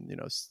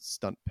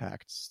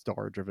 stunt-packed,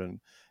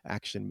 star-driven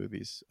action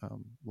movies,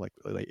 like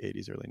late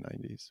 80s, early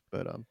 90s.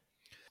 But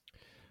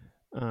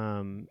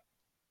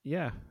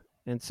yeah.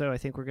 And so I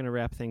think we're going to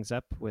wrap things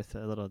up with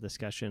a little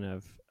discussion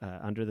of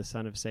Under the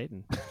Sun of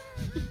Satan.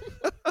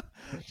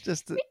 Wait,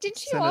 did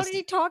you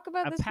already talk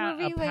about this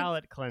movie? A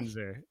palate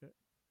cleanser.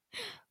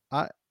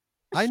 I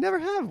never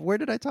have. Where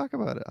did I talk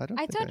about it?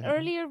 I thought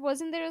earlier,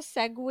 wasn't there a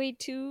segue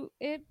to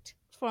it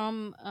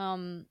from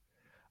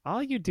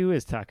All you do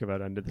is talk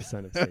about Under the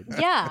Sun of Satan.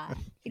 Yeah,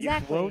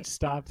 exactly. You won't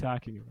stop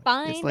talking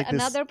about it. Find like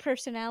another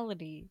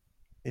personality.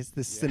 It's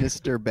the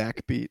sinister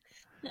backbeat.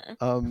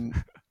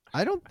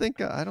 I don't think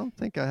I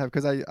have,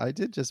 because I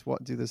did just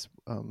do this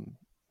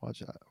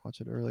watch it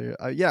earlier.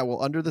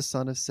 Well, Under the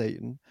Sun of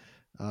Satan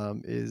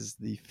is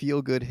the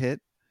feel good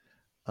hit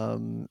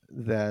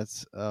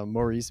that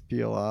Maurice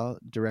Pialat,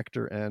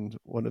 director and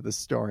one of the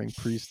starring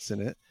priests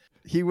in it.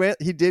 He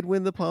did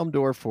win the Palme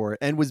d'Or for it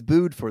and was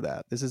booed for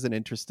that. This is an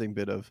interesting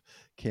bit of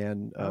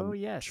Cannes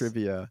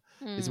trivia.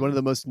 It's one of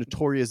the most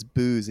notorious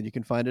boos, and you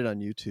can find it on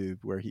YouTube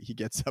where he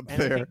gets up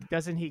there.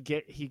 He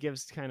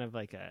gives kind of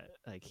like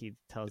he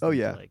tells. Oh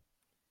yeah.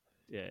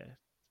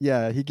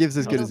 He gives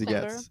as good as he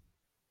gets.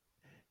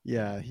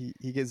 Yeah, he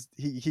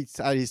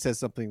says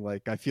something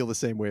like, "I feel the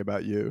same way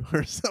about you,"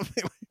 or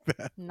something like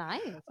that.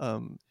 Nice.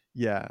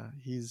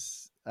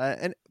 He's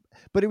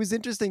but it was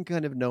interesting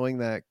kind of knowing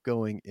that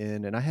going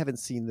in, and I haven't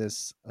seen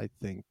this, I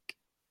think,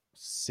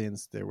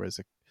 since there was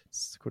a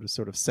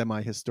sort of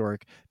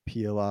semi-historic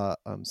Pialat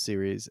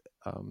series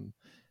in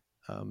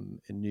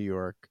New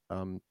York,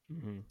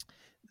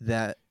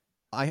 that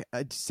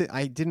at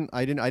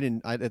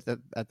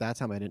that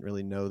time I didn't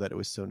really know that it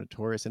was so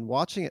notorious, and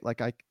watching it, like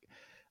I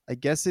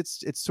guess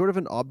it's sort of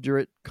an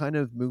obdurate kind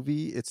of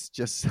movie. It's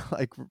just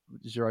like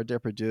Gerard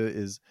Depardieu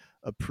is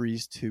a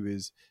priest who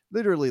is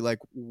literally like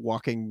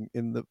walking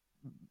in the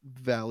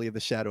valley of the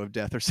shadow of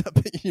death or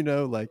something,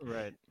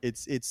 right.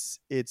 It's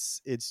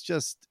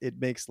just, it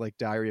makes like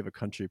Diary of a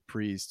Country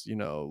Priest,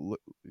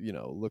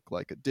 look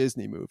like a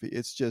Disney movie.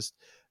 It's just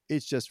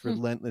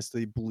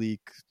relentlessly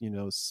bleak,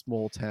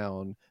 small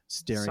town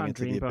staring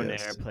into the abyss. Sandrine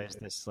Bonnaire plays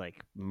this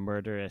like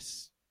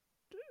murderous,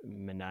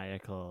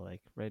 maniacal,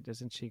 like, right?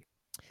 Doesn't she?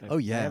 Oh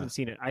yeah, I haven't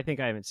seen it. I think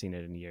I haven't seen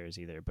it in years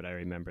either. But I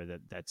remember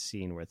that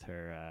scene with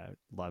her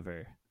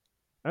lover.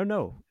 Oh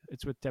no,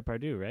 it's with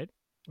Depardieu, right?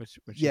 Which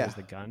she has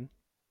the gun.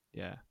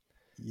 Yeah.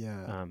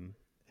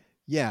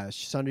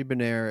 Sandrine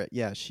Bonnaire.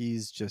 Yeah,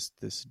 she's just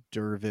this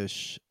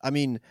dervish. I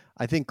mean,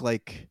 I think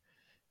like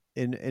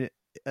in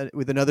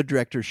with another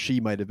director,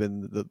 she might have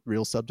been the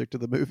real subject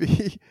of the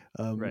movie.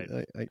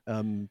 Right.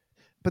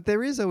 But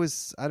there is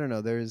always, I don't know,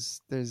 there's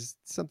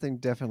something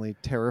definitely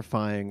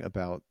terrifying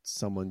about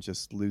someone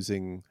just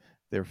losing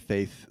their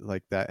faith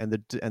like that, and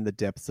the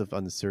depths of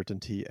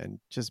uncertainty and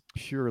just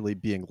purely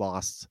being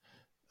lost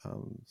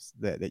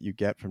that you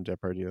get from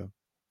Depardieu.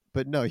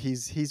 But no,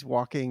 he's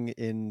walking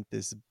in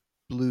this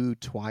blue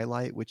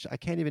twilight, which I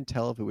can't even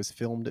tell if it was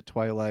filmed at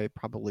twilight,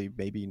 probably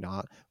maybe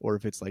not, or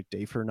if it's like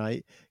day for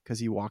night, because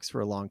he walks for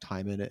a long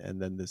time in it,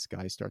 and then this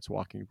guy starts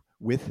walking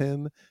with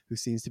him who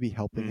seems to be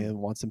helping him,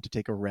 wants him to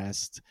take a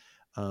rest,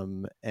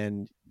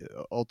 and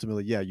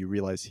ultimately you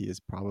realize he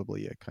is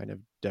probably a kind of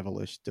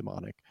devilish,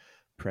 demonic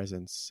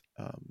presence,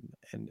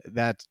 and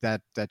that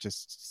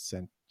just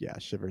sent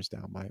shivers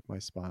down my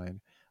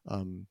spine.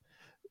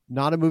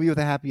 Not a movie with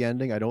a happy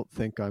ending. I don't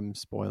think I'm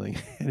spoiling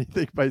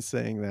anything by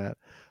saying that.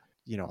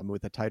 I'm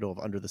with the title of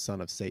Under the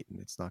Sun of Satan.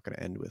 It's not going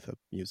to end with a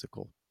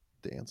musical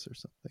dance or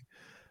something.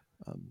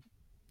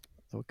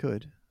 Though it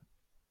could.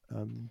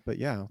 But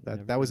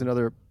that was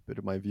another bit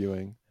of my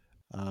viewing.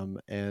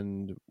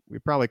 And we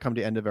probably come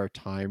to the end of our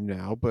time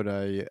now, but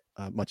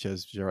much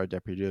as Gerard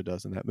Depardieu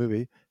does in that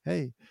movie.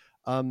 Hey,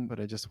 but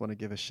I just want to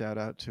give a shout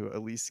out to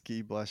Elise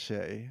Guy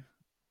Blaché,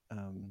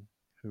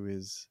 who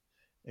is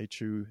a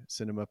true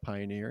cinema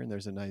pioneer. And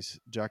there's a nice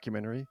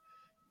documentary,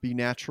 Be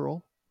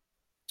Natural.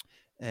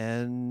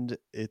 And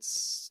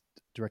it's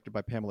directed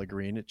by Pamela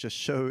Green.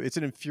 It's an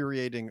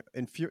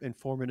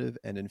informative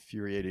and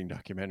infuriating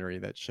documentary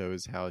that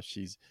shows how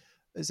she's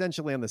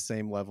essentially on the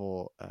same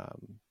level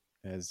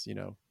as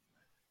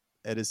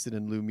Edison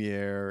and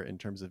Lumiere in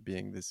terms of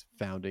being this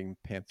founding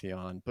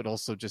pantheon, but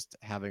also just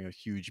having a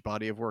huge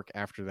body of work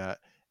after that,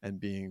 and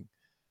being,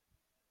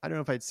 I don't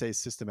know if I'd say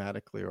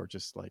systematically or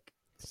just like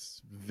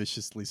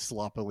viciously,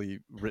 sloppily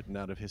written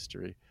out of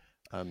history.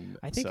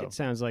 I think it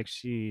sounds like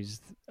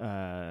she's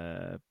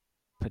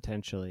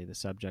potentially the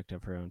subject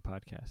of her own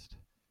podcast.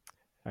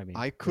 I mean,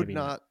 I could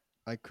not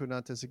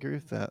disagree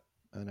with that.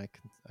 and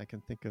I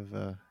can think of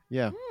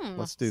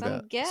let's do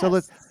that. Guests. So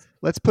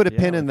let's put a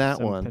pin in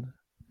that one.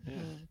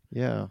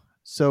 Yeah.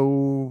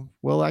 So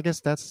I guess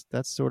that's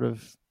sort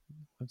of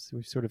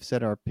we've sort of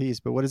said our piece.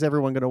 But what is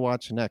everyone going to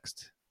watch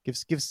next?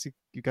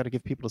 You got to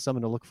give people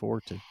something to look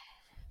forward to.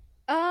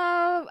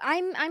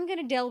 I'm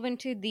gonna delve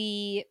into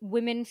the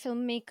women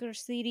filmmaker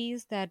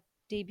series that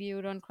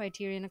debuted on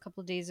Criterion a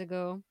couple days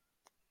ago.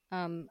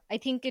 I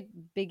think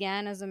it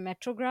began as a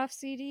Metrograph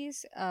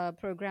series,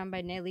 programmed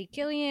by Nellie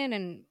Killian,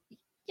 and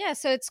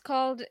so it's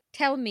called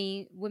 "Tell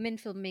Me: Women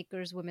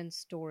Filmmakers, Women's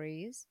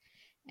Stories,"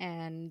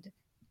 and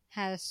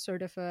has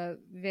sort of a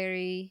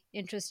very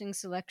interesting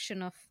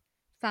selection of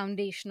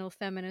foundational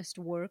feminist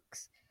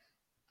works.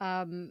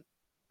 Um,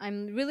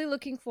 I'm really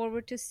looking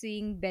forward to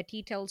seeing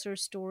Betty Tells Her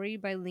Story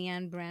by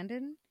Leanne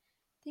Brandon.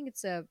 I think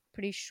it's a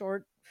pretty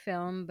short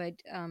film,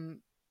 but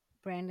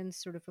Brandon's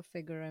sort of a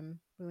figure I'm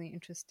really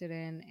interested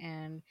in,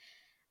 and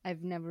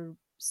I've never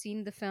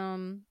seen the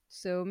film,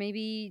 so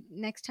maybe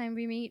next time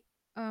we meet,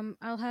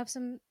 I'll have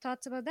some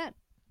thoughts about that.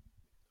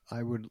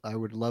 I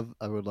would love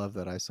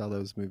that. I saw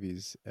those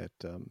movies at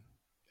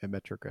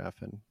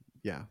Metrograph, and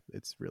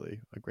it's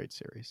really a great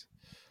series.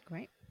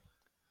 Great.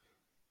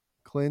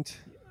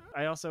 Clint?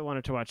 I also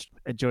wanted to watch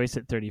Joyce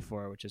at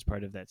 34, which is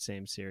part of that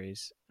same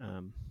series.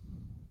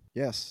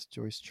 Yes,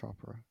 Joyce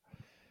Chopra.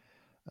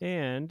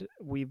 And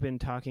we've been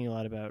talking a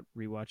lot about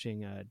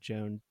rewatching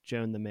Joan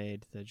the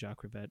Maid, the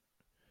Jacques Rivette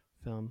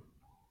film,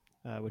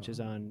 which is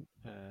on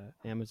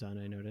Amazon,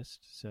 I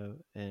noticed. So,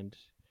 and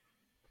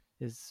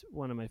is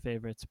one of my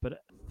favorites, but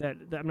that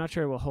I'm not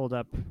sure it will hold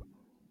up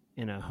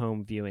in a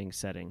home viewing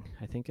setting.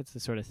 I think it's the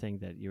sort of thing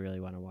that you really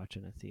want to watch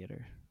in a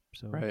theater.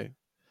 So right.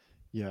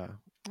 Yeah.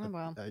 Oh,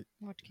 well,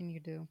 what can you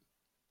do?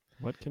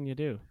 What can you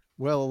do?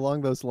 Well,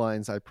 along those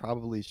lines, I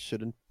probably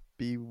shouldn't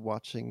be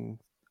watching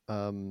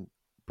A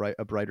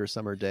Brighter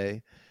Summer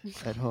Day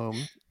at home,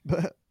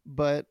 but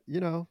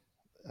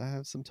I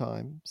have some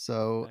time,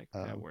 so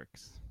that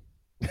works.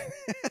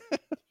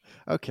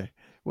 Okay.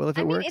 Well, if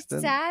it works, it's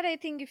then sad. I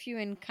think if you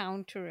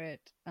encounter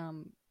it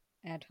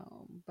at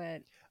home,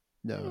 but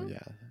no,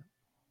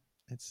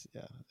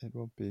 it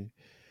won't be.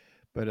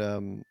 But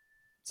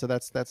so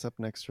that's up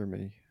next for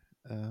me.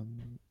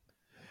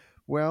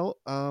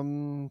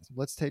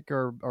 Let's take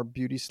our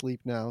beauty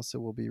sleep now, so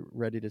we'll be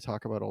ready to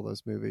talk about all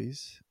those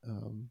movies.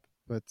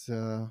 But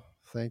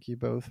thank you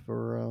both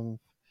for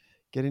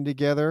getting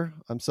together.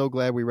 I'm so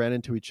glad we ran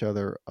into each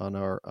other on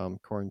our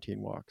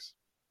quarantine walks.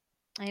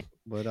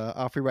 But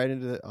off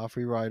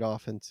we ride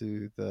off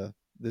into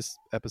this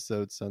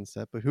episode's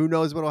sunset. But who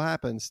knows what'll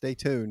happen? Stay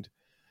tuned.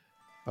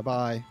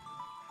 Bye-bye.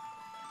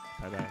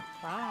 Bye-bye.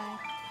 Bye.